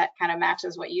that kind of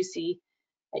matches what you see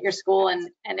at your school, and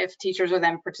if teachers are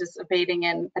then participating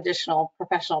in additional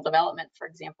professional development, for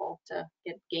example, to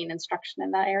gain instruction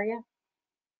in that area.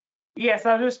 Yes,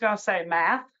 I was just going to say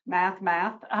math,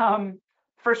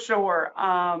 for sure.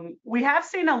 We have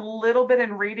seen a little bit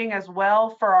in reading as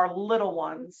well for our little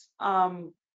ones.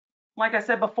 Like I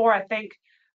said before, I think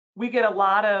we get a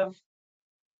lot of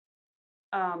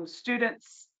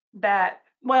students that,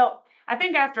 well, I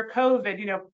think after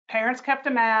COVID, parents kept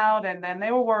them out, and then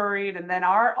they were worried, and then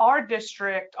our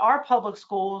district, our public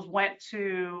schools went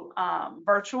to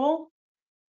virtual.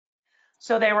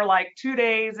 So they were like 2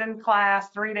 days in class,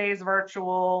 3 days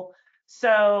virtual.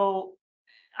 So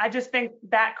I just think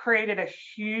that created a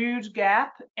huge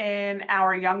gap in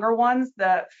our younger ones,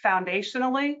 the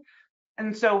foundationally.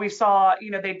 And so we saw,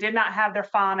 they did not have their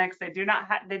phonics, they did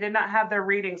not have their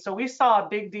reading. So we saw a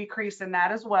big decrease in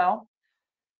that as well.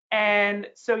 And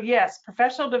so yes,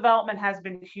 professional development has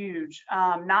been huge.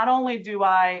 Not only do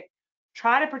I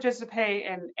try to participate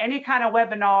in any kind of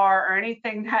webinar or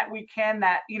anything that we can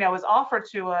that is offered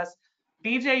to us,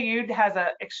 BJU has an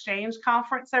exchange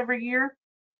conference every year,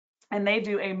 and they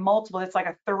do it's like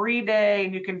a 3-day,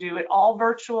 and you can do it all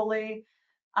virtually,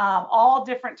 all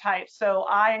different types. So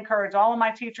I encourage all of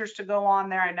my teachers to go on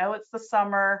there. I know it's the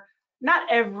summer. Not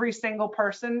every single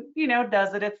person,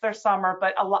 does it. It's their summer,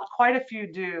 but quite a few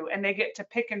do, and they get to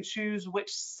pick and choose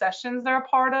which sessions they're a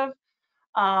part of.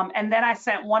 And then I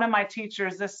sent one of my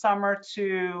teachers this summer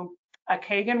to a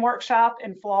Kagan workshop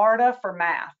in Florida for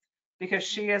math, because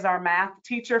she is our math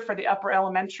teacher for the upper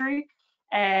elementary.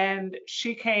 And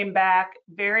she came back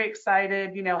very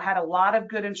excited, had a lot of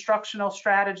good instructional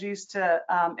strategies to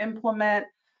implement.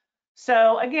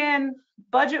 So again,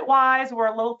 budget wise, we're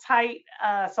a little tight,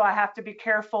 so I have to be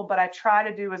careful, but I try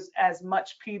to do as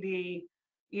much PD,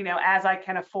 as I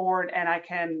can afford and I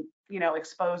can,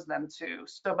 expose them to.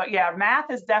 So, but yeah,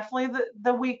 math is definitely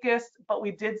the weakest, but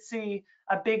we did see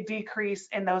a big decrease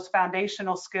in those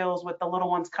foundational skills with the little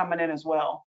ones coming in as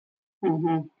well.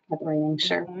 Mm-hmm. With reading,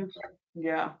 sure. Mm-hmm.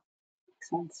 Yeah. Makes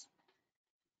sense.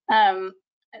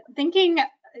 Thinking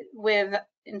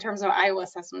in terms of Iowa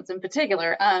assessments in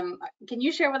particular, can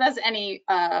you share with us any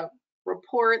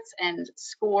reports and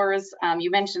scores?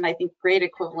 You mentioned, I think, grade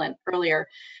equivalent earlier,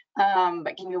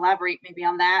 but can you elaborate maybe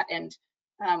on that? And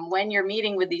when you're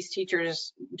meeting with these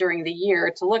teachers during the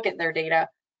year to look at their data,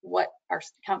 what are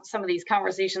some of these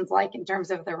conversations like in terms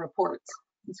of their reports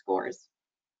and scores?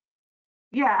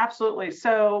 Yeah, absolutely.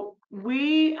 So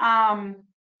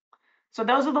so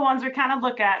those are the ones we kind of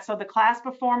look at. So the class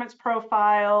performance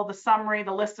profile, the summary,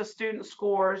 the list of student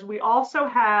scores. We also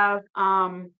have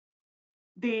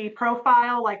the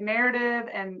profile, like narrative,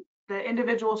 and the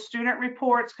individual student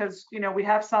reports, because we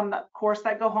have some, of course,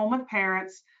 that go home with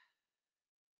parents.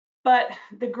 But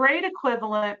the grade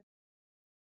equivalent,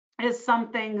 is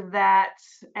something that,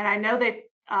 and I know they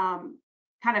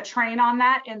kind of train on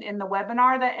that in the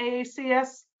webinar that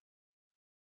AACS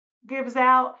gives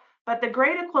out, but the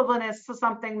grade equivalent is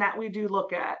something that we do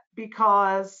look at,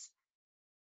 because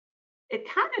it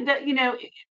kind of,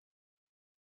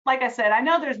 like I said, I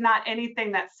know there's not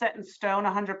anything that's set in stone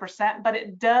 100%, but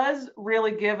it does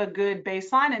really give a good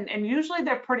baseline, and usually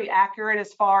they're pretty accurate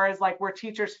as far as like where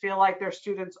teachers feel like their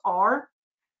students are.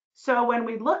 So when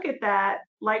we look at that,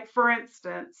 like for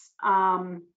instance,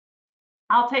 I'll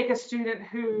take a student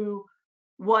who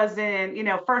was in,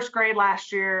 first grade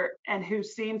last year and who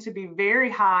seemed to be very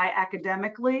high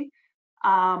academically,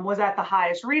 was at the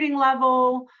highest reading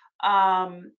level,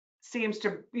 seems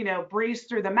to, breeze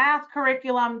through the math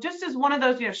curriculum, just as one of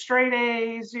those, straight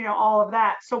A's, all of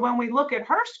that. So when we look at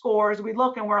her scores, we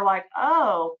look and we're like,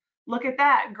 oh, look at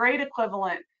that grade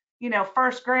equivalent,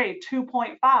 first grade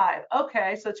 2.5.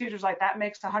 Okay, so teachers like, that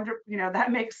makes 100,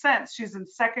 that makes sense. She's in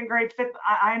second grade, fifth.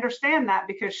 I understand that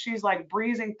because she's like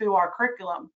breezing through our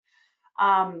curriculum.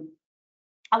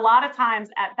 A lot of times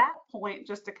at that point,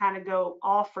 just to kind of go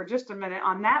off for just a minute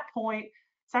on that point,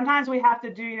 sometimes we have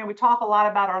to do, we talk a lot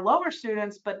about our lower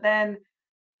students, but then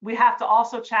we have to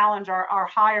also challenge our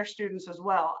higher students as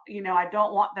well. I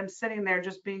don't want them sitting there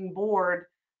just being bored,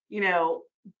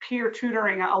 peer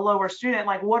tutoring a lower student.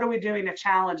 Like, what are we doing to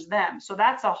challenge them? So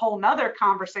that's a whole nother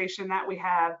conversation that we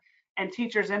have and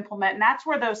teachers implement. And that's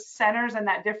where those centers and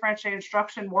that differentiated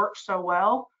instruction works so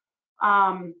well.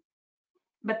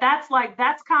 But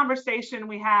that's conversation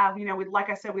we have, like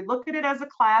I said, we look at it as a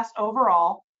class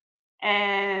overall,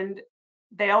 and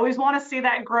they always want to see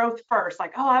that growth first.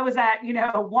 Like, oh, I was at,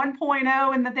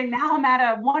 1.0 and the thing, now I'm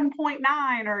at a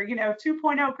 1.9 or,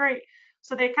 2.0, great.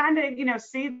 So they kind of,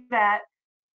 see that.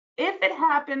 If it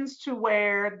happens to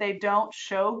where they don't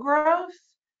show growth,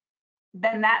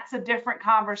 then that's a different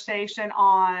conversation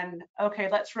on, okay,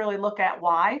 let's really look at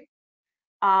why.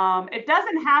 It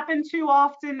doesn't happen too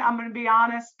often, I'm going to be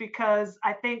honest, because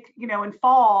I think, in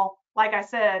fall, like I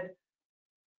said,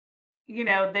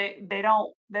 they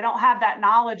don't have that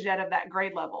knowledge yet of that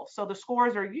grade level. So the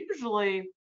scores are usually,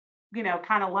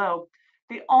 kind of low.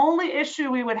 The only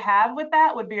issue we would have with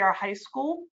that would be our high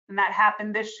school, and that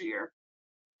happened this year.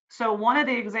 So one of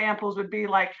the examples would be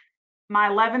like my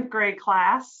 11th grade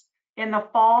class. In the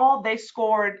fall, they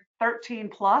scored 13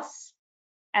 plus,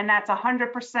 and that's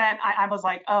 100%. I was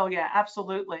like, oh yeah,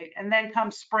 absolutely. And then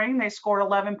come spring, they scored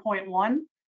 11.1.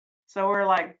 So we're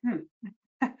like,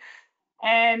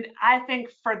 And I think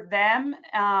for them,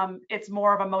 it's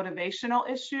more of a motivational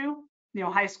issue.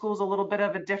 High school's a little bit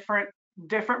of a different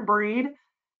breed.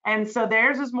 And so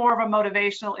theirs is more of a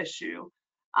motivational issue.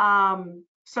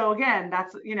 So again,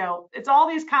 that's, it's all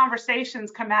these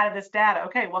conversations come out of this data.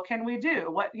 Okay, what can we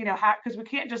do? What, how, because we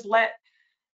can't just let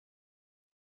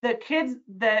the kids,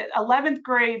 the 11th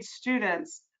grade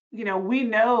students, we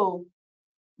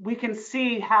can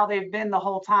see how they've been the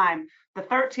whole time. The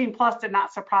 13 plus did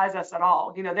not surprise us at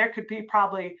all. There could be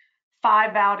probably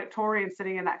 5 valedictorians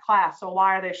sitting in that class. So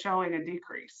why are they showing a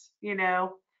decrease?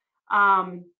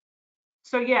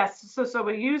 So yes, so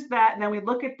we use that, and then we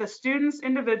look at the students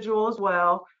individual as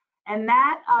well. And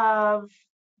that of,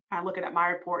 I'm looking at my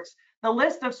reports, the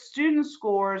list of student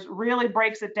scores really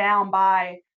breaks it down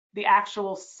by the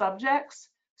actual subjects.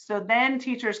 So then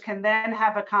teachers can then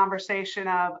have a conversation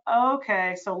of,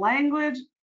 okay, so language,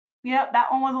 yep,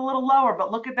 that one was a little lower,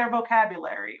 but look at their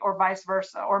vocabulary, or vice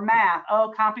versa, or math,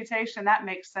 oh, computation, that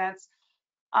makes sense.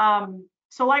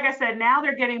 So like I said, now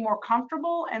they're getting more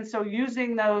comfortable, and so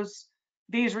using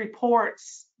these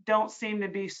reports don't seem to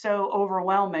be so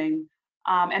overwhelming,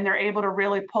 and they're able to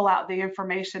really pull out the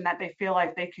information that they feel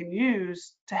like they can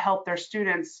use to help their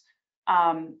students,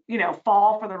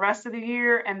 fall for the rest of the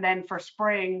year, and then for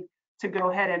spring to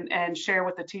go ahead and share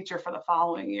with the teacher for the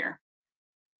following year.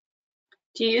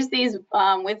 Do you use these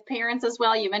with parents as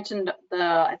well? You mentioned the,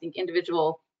 I think,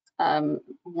 individual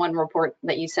one report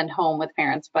that you send home with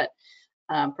parents, but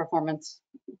performance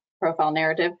profile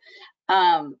narrative.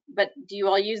 But do you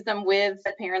all use them with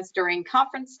parents during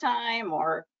conference time,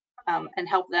 or and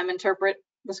help them interpret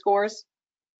the scores?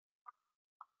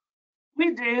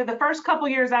 We do. The first couple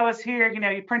years I was here,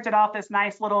 you printed off this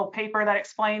nice little paper that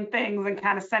explained things and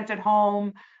kind of sent it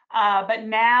home. But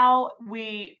now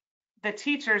the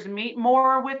teachers meet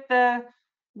more with the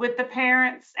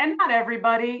parents, and not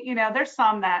everybody. There's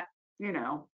some that,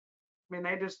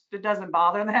 it doesn't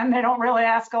bother them. They don't really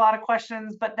ask a lot of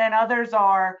questions. But then others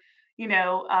are,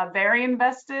 very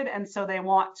invested, and so they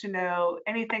want to know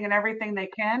anything and everything they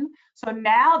can. So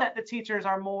now that the teachers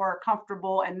are more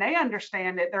comfortable and they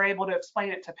understand it, they're able to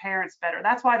explain it to parents better.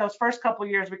 That's why those first couple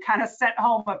of years we kind of sent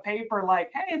home a paper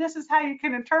like, hey, this is how you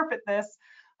can interpret this.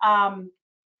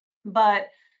 But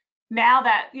now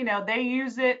that they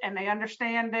use it and they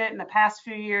understand it, in the past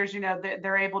few years,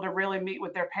 they're able to really meet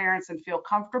with their parents and feel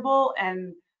comfortable,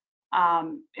 and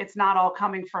it's not all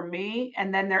coming from me.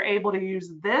 And then they're able to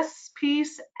use this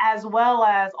piece as well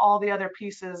as all the other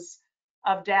pieces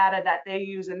of data that they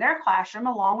use in their classroom,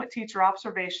 along with teacher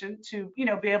observation, to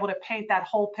be able to paint that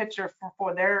whole picture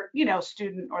for their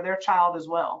student or their child as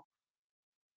well.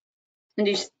 And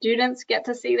do students get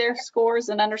to see their scores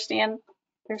and understand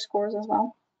their scores as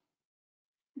well?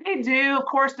 They do, of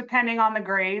course, depending on the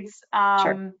grades.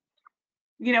 Sure.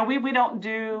 We don't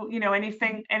do,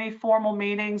 any formal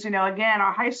meetings. Again,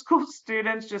 our high school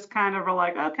students just kind of are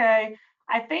like, okay,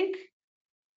 I think,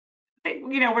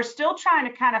 we're still trying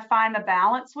to kind of find the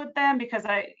balance with them, because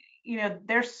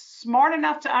they're smart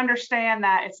enough to understand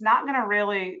that it's not going to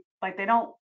really, like, they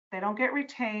don't get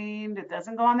retained. It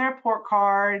doesn't go on their report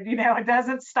card. It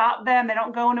doesn't stop them. They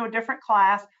don't go into a different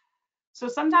class. So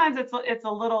sometimes it's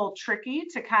a little tricky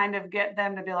to kind of get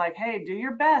them to be like, hey, do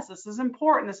your best. This is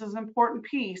important. This is an important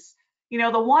piece.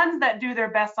 The ones that do their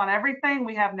best on everything,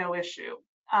 we have no issue.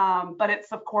 But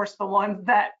it's, of course, the ones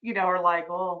that, are like,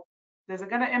 well, is it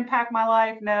going to impact my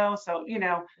life? No. So,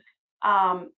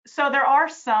 so there are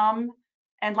some,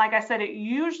 and like I said, it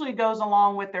usually goes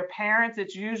along with their parents.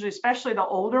 It's usually, especially the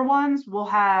older ones, will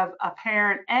have a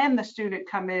parent and the student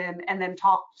come in and then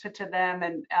talk to them.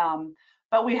 And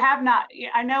but we have not,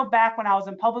 I know back when I was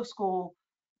in public school,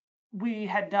 we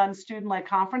had done student-led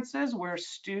conferences where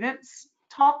students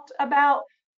talked about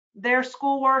their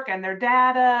schoolwork and their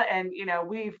data, and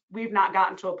we've not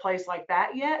gotten to a place like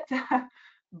that yet.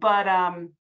 but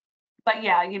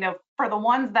yeah, for the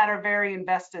ones that are very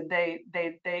invested,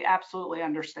 they absolutely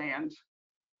understand.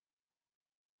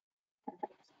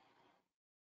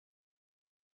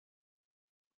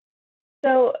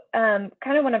 So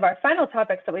kind of one of our final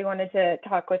topics that we wanted to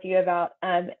talk with you about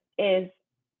is,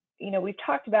 we've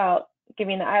talked about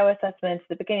giving the Iowa assessments at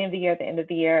the beginning of the year, at the end of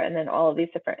the year, and then all of these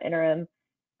different interim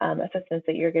assessments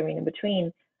that you're giving in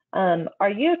between. Are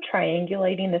you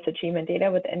triangulating this achievement data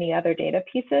with any other data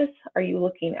pieces? Are you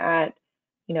looking at,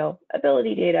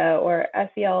 ability data or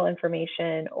SEL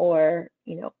information, or,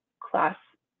 class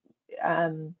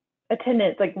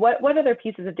attendance? Like what other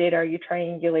pieces of data are you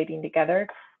triangulating together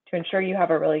to ensure you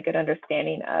have a really good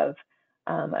understanding of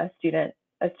a student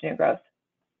growth?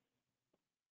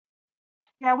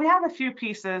 Yeah, we have a few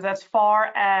pieces as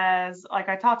far as, like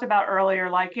I talked about earlier,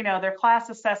 like, their class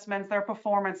assessments, their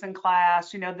performance in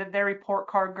class, their report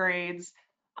card grades.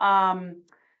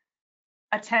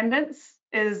 Attendance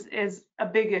is a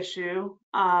big issue.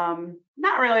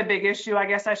 Not really a big issue, I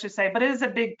guess I should say, but it is a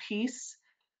big piece.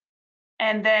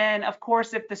 And then, of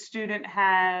course, if the student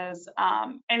has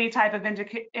any type of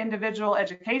individual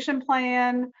education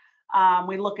plan,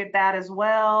 we look at that as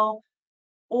well.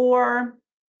 Or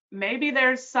maybe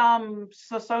there's some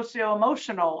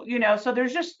socio-emotional, so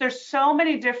there's so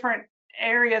many different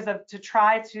areas to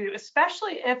try to,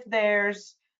 especially if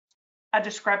there's a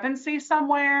discrepancy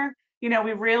somewhere, we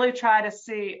really try to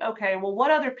see, okay, well, what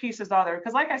other pieces are there?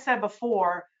 Because like I said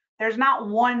before, there's not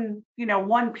one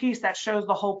piece that shows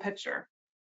the whole picture.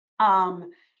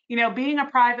 Being a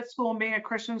private school and being a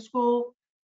Christian school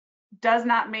does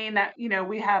not mean that,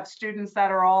 we have students that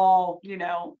are all,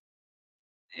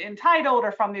 entitled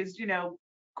or from these,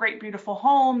 great, beautiful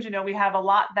homes. We have a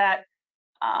lot that,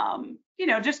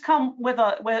 just come with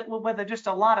just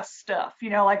a lot of stuff,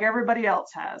 like everybody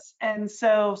else has. And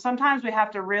so sometimes we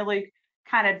have to really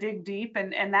kind of dig deep,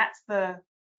 and that's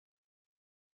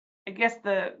I guess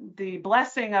the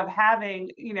blessing of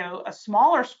having, a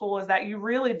smaller school, is that you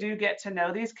really do get to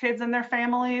know these kids and their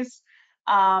families.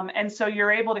 And so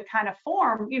you're able to kind of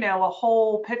form, a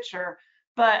whole picture.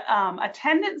 But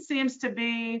attendance seems to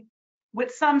be,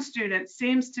 with some students,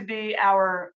 seems to be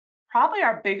probably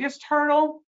our biggest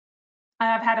hurdle.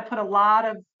 I've had to put a lot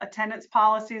of attendance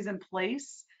policies in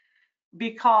place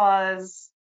because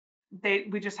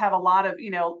we just have a lot of,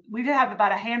 we have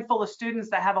about a handful of students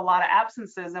that have a lot of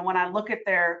absences. And when I look at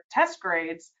their test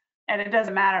grades, and it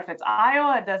doesn't matter if it's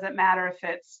Iowa, it doesn't matter if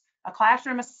it's a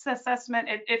classroom assessment,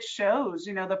 it shows,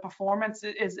 the performance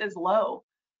is low.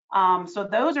 So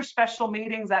those are special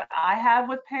meetings that I have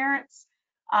with parents.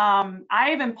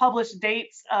 I even publish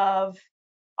dates of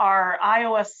our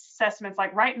Iowa assessments.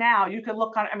 Like right now, you could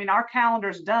look on, our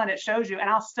calendar's done, it shows you, and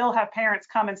I'll still have parents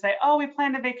come and say, oh, we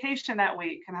planned a vacation that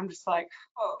week. And I'm just like,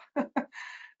 oh,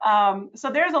 So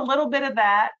there's a little bit of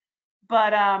that,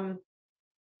 but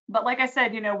like I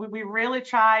said, we really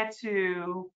try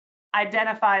to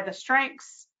identify the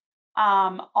strengths,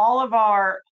 all of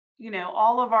our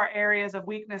areas of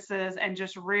weaknesses, and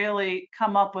just really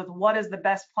come up with what is the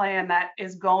best plan that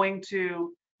is going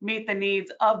to meet the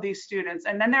needs of these students.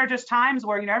 And then there are just times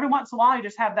where, every once in a while you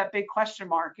just have that big question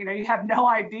mark, you have no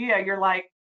idea. You're like,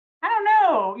 I don't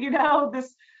know,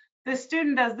 this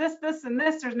student does this, and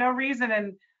this, there's no reason.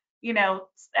 And,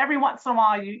 every once in a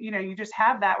while you just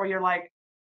have that where you're like,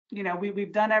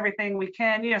 we've done everything we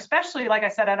can, especially, like I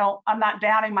said, I'm not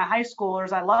downing my high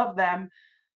schoolers. I love them.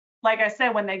 Like I said,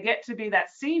 when they get to be that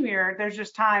senior, there's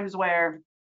just times where,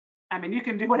 you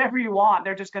can do whatever you want.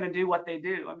 They're just going to do what they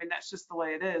do. That's just the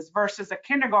way it is, versus a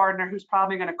kindergartner who's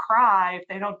probably going to cry if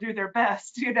they don't do their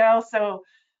best, So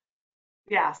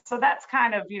yeah, so that's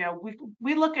kind of,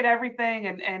 we look at everything,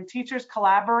 and teachers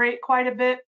collaborate quite a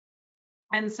bit.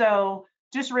 And so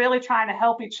just really trying to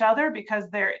help each other, because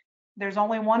there's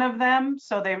only one of them.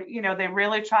 So they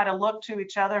really try to look to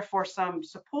each other for some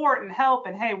support and help,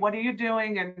 and hey, what are you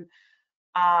doing? And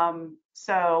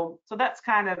so that's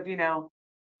kind of,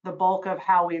 the bulk of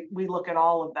how we look at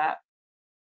all of that.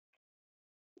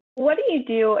 What do you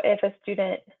do if a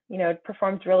student,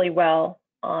 performs really well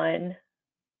on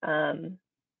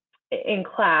in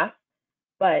class,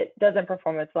 but doesn't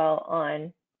perform as well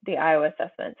on the Iowa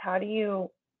assessments? How do you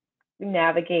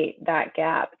navigate that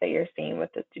gap that you're seeing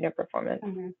with the student performance?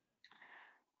 Mm-hmm.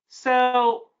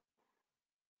 So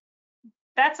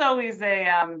that's always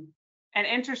an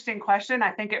interesting question.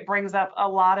 I think it brings up a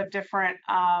lot of different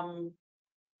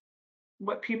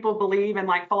what people believe in,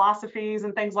 like philosophies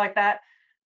and things like that.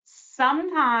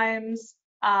 Sometimes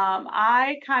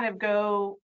I kind of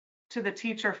go to the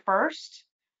teacher first,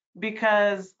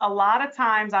 because a lot of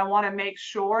times I want to make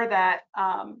sure that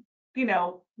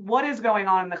what is going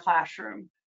on in the classroom.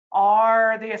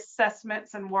 Are the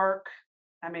assessments and work,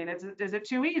 is it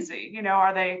too easy?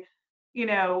 Are they,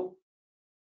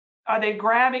 are they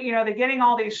grabbing, they're getting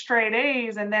all these straight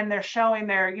A's, and then they're showing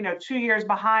they're, 2 years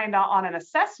behind on an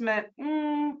assessment?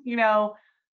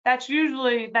 That's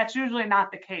usually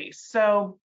not the case.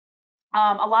 So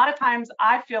a lot of times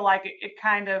I feel like it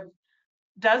kind of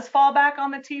does fall back on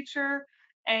the teacher,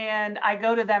 and I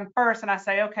go to them first and I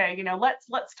say, okay,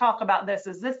 let's talk about this.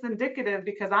 Is this indicative?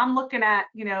 Because I'm looking at,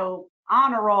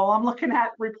 honor roll, I'm looking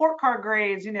at report card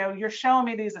grades, you're showing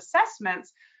me these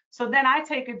assessments. So then I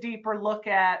take a deeper look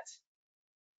at,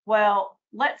 well,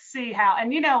 let's see how,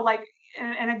 and like,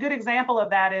 and a good example of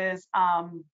that is,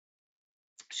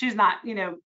 she's not,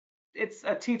 it's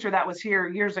a teacher that was here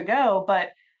years ago,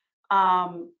 but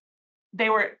they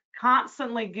were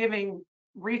constantly giving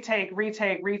retake.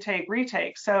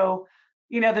 So,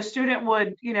 the student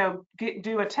would,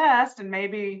 do a test and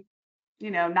maybe,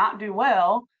 not do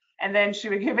well, and then she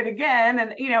would give it again,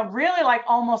 and, really like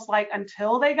almost like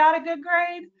until they got a good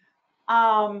grade.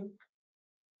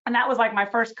 And that was like my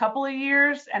first couple of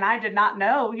years, and I did not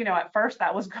know, at first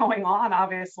that was going on,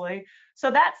 obviously. So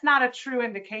that's not a true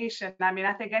indication.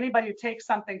 I think anybody who takes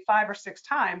something 5 or 6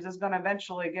 times is going to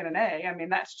eventually get an A.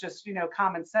 That's just,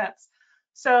 common sense.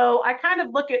 So I kind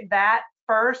of look at that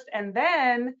first, and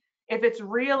then if it's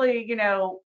really,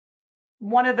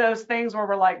 one of those things where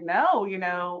we're like, no,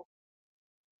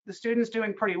 the student's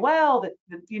doing pretty well, that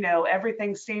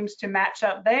everything seems to match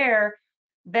up there,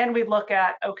 then we look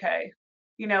at, okay,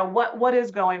 what is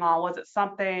going on? Was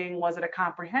it a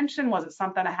comprehension? Was it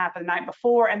something that happened the night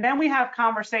before? And then we have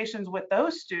conversations with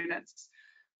those students.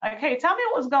 Like, hey, tell me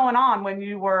what was going on when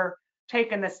you were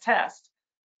taking this test.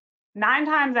 9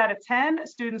 times out of 10,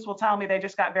 students will tell me they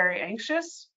just got very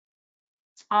anxious.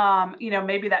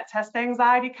 Maybe that test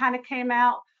anxiety kind of came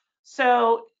out.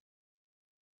 So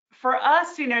for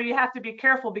us, you have to be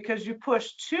careful, because you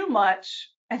push too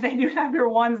much, and then you have your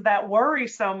ones that worry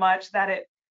so much that it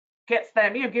gets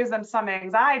them, gives them some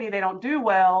anxiety, they don't do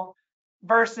well,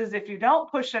 versus if you don't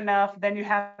push enough, then you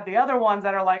have the other ones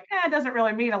that are like, it doesn't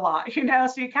really mean a lot, so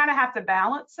you kind of have to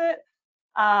balance it.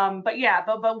 But yeah,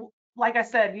 but like I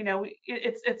said,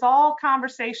 it's all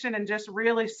conversation, and just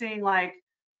really seeing like,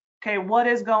 okay, what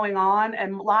is going on?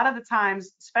 And a lot of the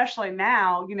times, especially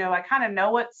now, I kind of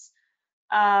know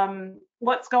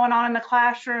what's going on in the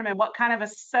classroom and what kind of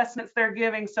assessments they're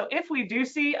giving. So if we do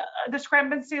see a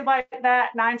discrepancy like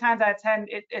that, 9 times out of 10,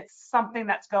 it's something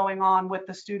that's going on with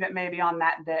the student maybe on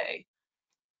that day.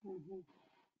 Mm-hmm.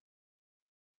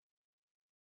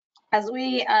 As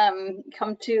we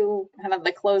come to kind of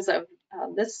the close of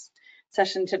this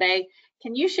session today,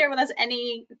 can you share with us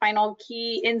any final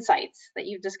key insights that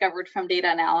you've discovered from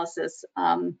data analysis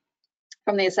from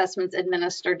the assessments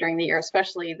administered during the year,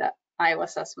 especially the Iowa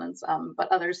assessments,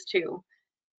 but others too.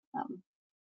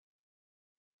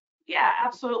 Yeah,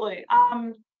 absolutely.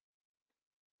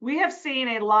 We have seen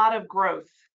a lot of growth,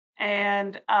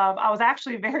 and I was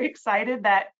actually very excited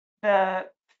that the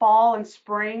fall and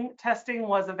spring testing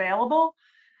was available.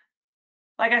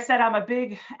 Like I said, I'm a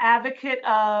big advocate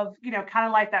of, kind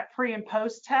of like that pre and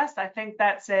post test. I think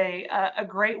that's a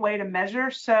great way to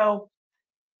measure. So,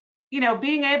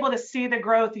 being able to see the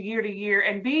growth year to year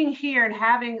and being here and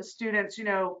having students,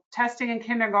 testing in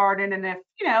kindergarten, and if,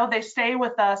 they stay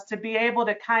with us, to be able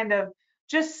to kind of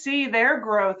just see their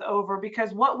growth over,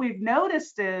 because what we've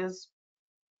noticed is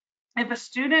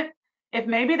if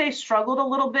maybe they struggled a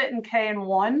little bit in K and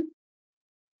 1,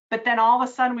 but then all of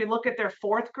a sudden we look at their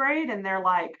 4th grade and they're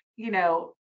like,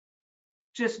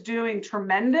 just doing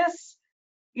tremendous,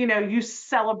 you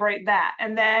celebrate that.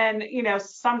 And then,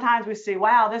 sometimes we see,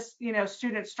 wow, this,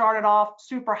 student started off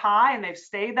super high and they've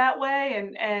stayed that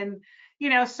way. And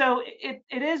so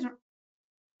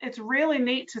it's really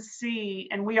neat to see,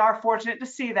 and we are fortunate to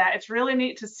see that. It's really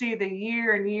neat to see the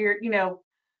year and year,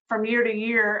 from year to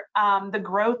year, the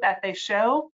growth that they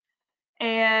show.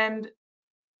 And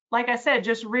like I said,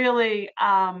 just really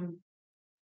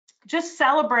just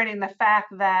celebrating the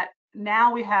fact that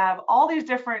now we have all these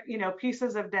different,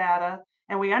 pieces of data,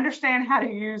 and we understand how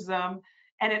to use them,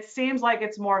 and it seems like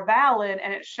it's more valid,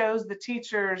 and it shows the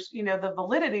teachers, the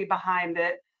validity behind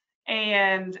it,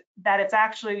 and that it's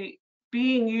actually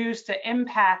being used to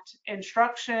impact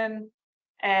instruction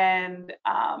and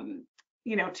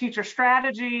teacher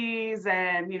strategies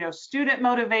and student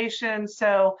motivation.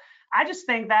 So I just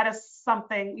think that is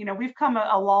something, we've come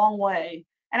a long way.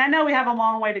 And I know we have a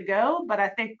long way to go, but I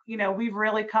think, we've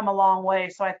really come a long way.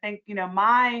 So I think,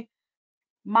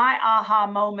 my aha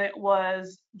moment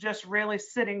was just really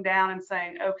sitting down and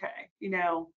saying, okay,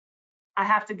 I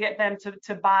have to get them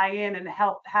to buy in and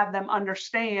have them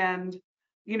understand,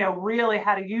 really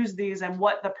how to use these and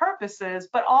what the purpose is,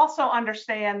 but also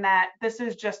understand that this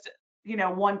is just,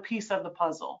 one piece of the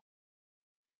puzzle.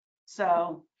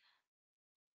 So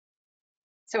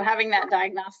having that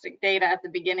diagnostic data at the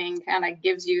beginning kind of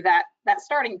gives you that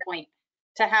starting point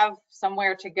to have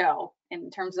somewhere to go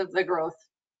in terms of the growth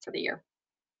for the year.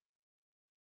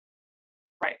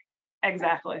 Right.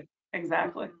 Exactly.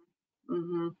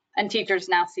 Mm-hmm. And teachers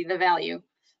now see the value,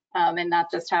 and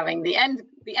not just having the end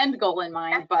goal in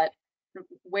mind, but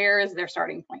where is their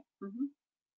starting point. Mm-hmm.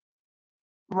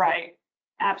 Right.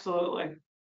 Absolutely.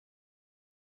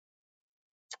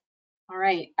 All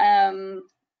right.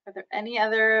 Are there any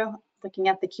other, looking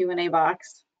at the Q&A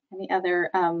box, any other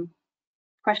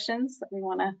questions that we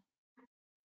want to?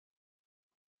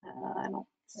 I don't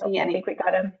see any. I think we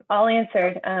got them all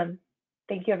answered.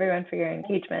 Thank you everyone for your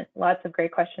engagement. Lots of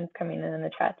great questions coming in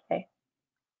the chat today.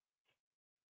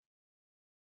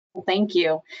 Well, thank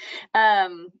you.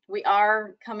 We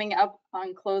are coming up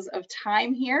on close of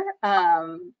time here,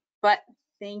 but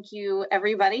thank you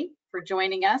everybody for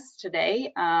joining us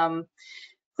today.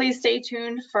 Please stay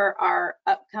tuned for our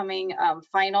upcoming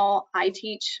final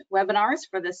T.E.A.C.H webinars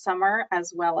for this summer,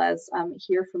 as well as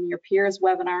hear from your peers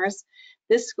webinars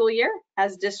this school year,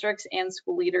 as districts and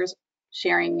school leaders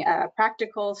sharing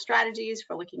practical strategies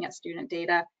for looking at student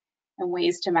data and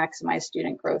ways to maximize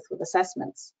student growth with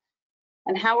assessments.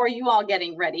 And how are you all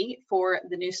getting ready for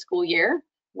the new school year?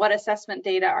 What assessment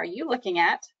data are you looking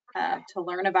at to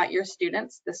learn about your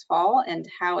students this fall, and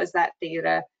how is that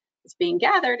data that's being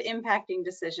gathered impacting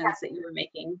decisions that you are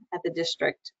making at the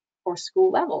district or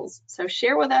school levels? So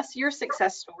share with us your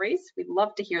success stories. We'd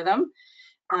love to hear them,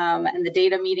 and the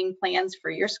data meeting plans for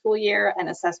your school year and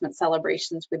assessment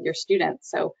celebrations with your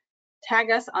students. So tag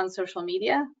us on social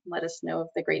media, let us know of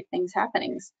the great things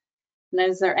happening. And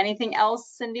is there anything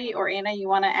else, Cindy or Anna, you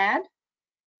want to add?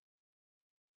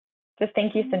 Just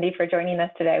thank you, Cindy, for joining us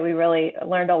today. We really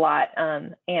learned a lot,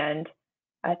 and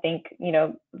I think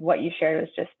what you shared was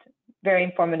just very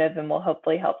informative and will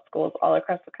hopefully help schools all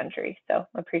across the country. So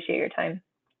appreciate your time.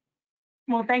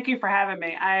 Well, thank you for having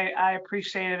me. I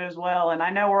appreciate it as well. And I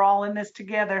know we're all in this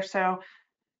together, so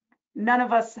none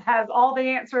of us has all the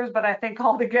answers, but I think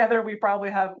all together we probably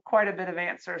have quite a bit of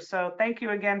answers. So thank you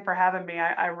again for having me.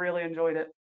 I really enjoyed it.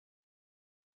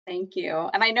 Thank you.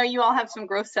 And I know you all have some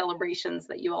growth celebrations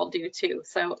that you all do too.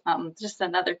 So just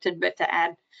another tidbit to add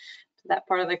to that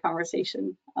part of the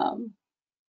conversation,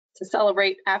 to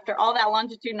celebrate after all that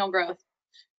longitudinal growth,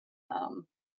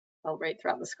 celebrate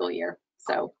throughout the school year.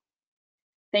 So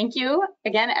thank you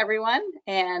again, everyone.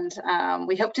 And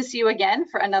we hope to see you again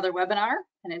for another webinar.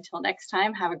 And until next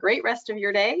time, have a great rest of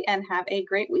your day and have a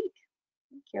great week.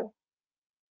 Thank you.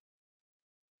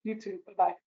 You too.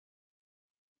 Bye-bye.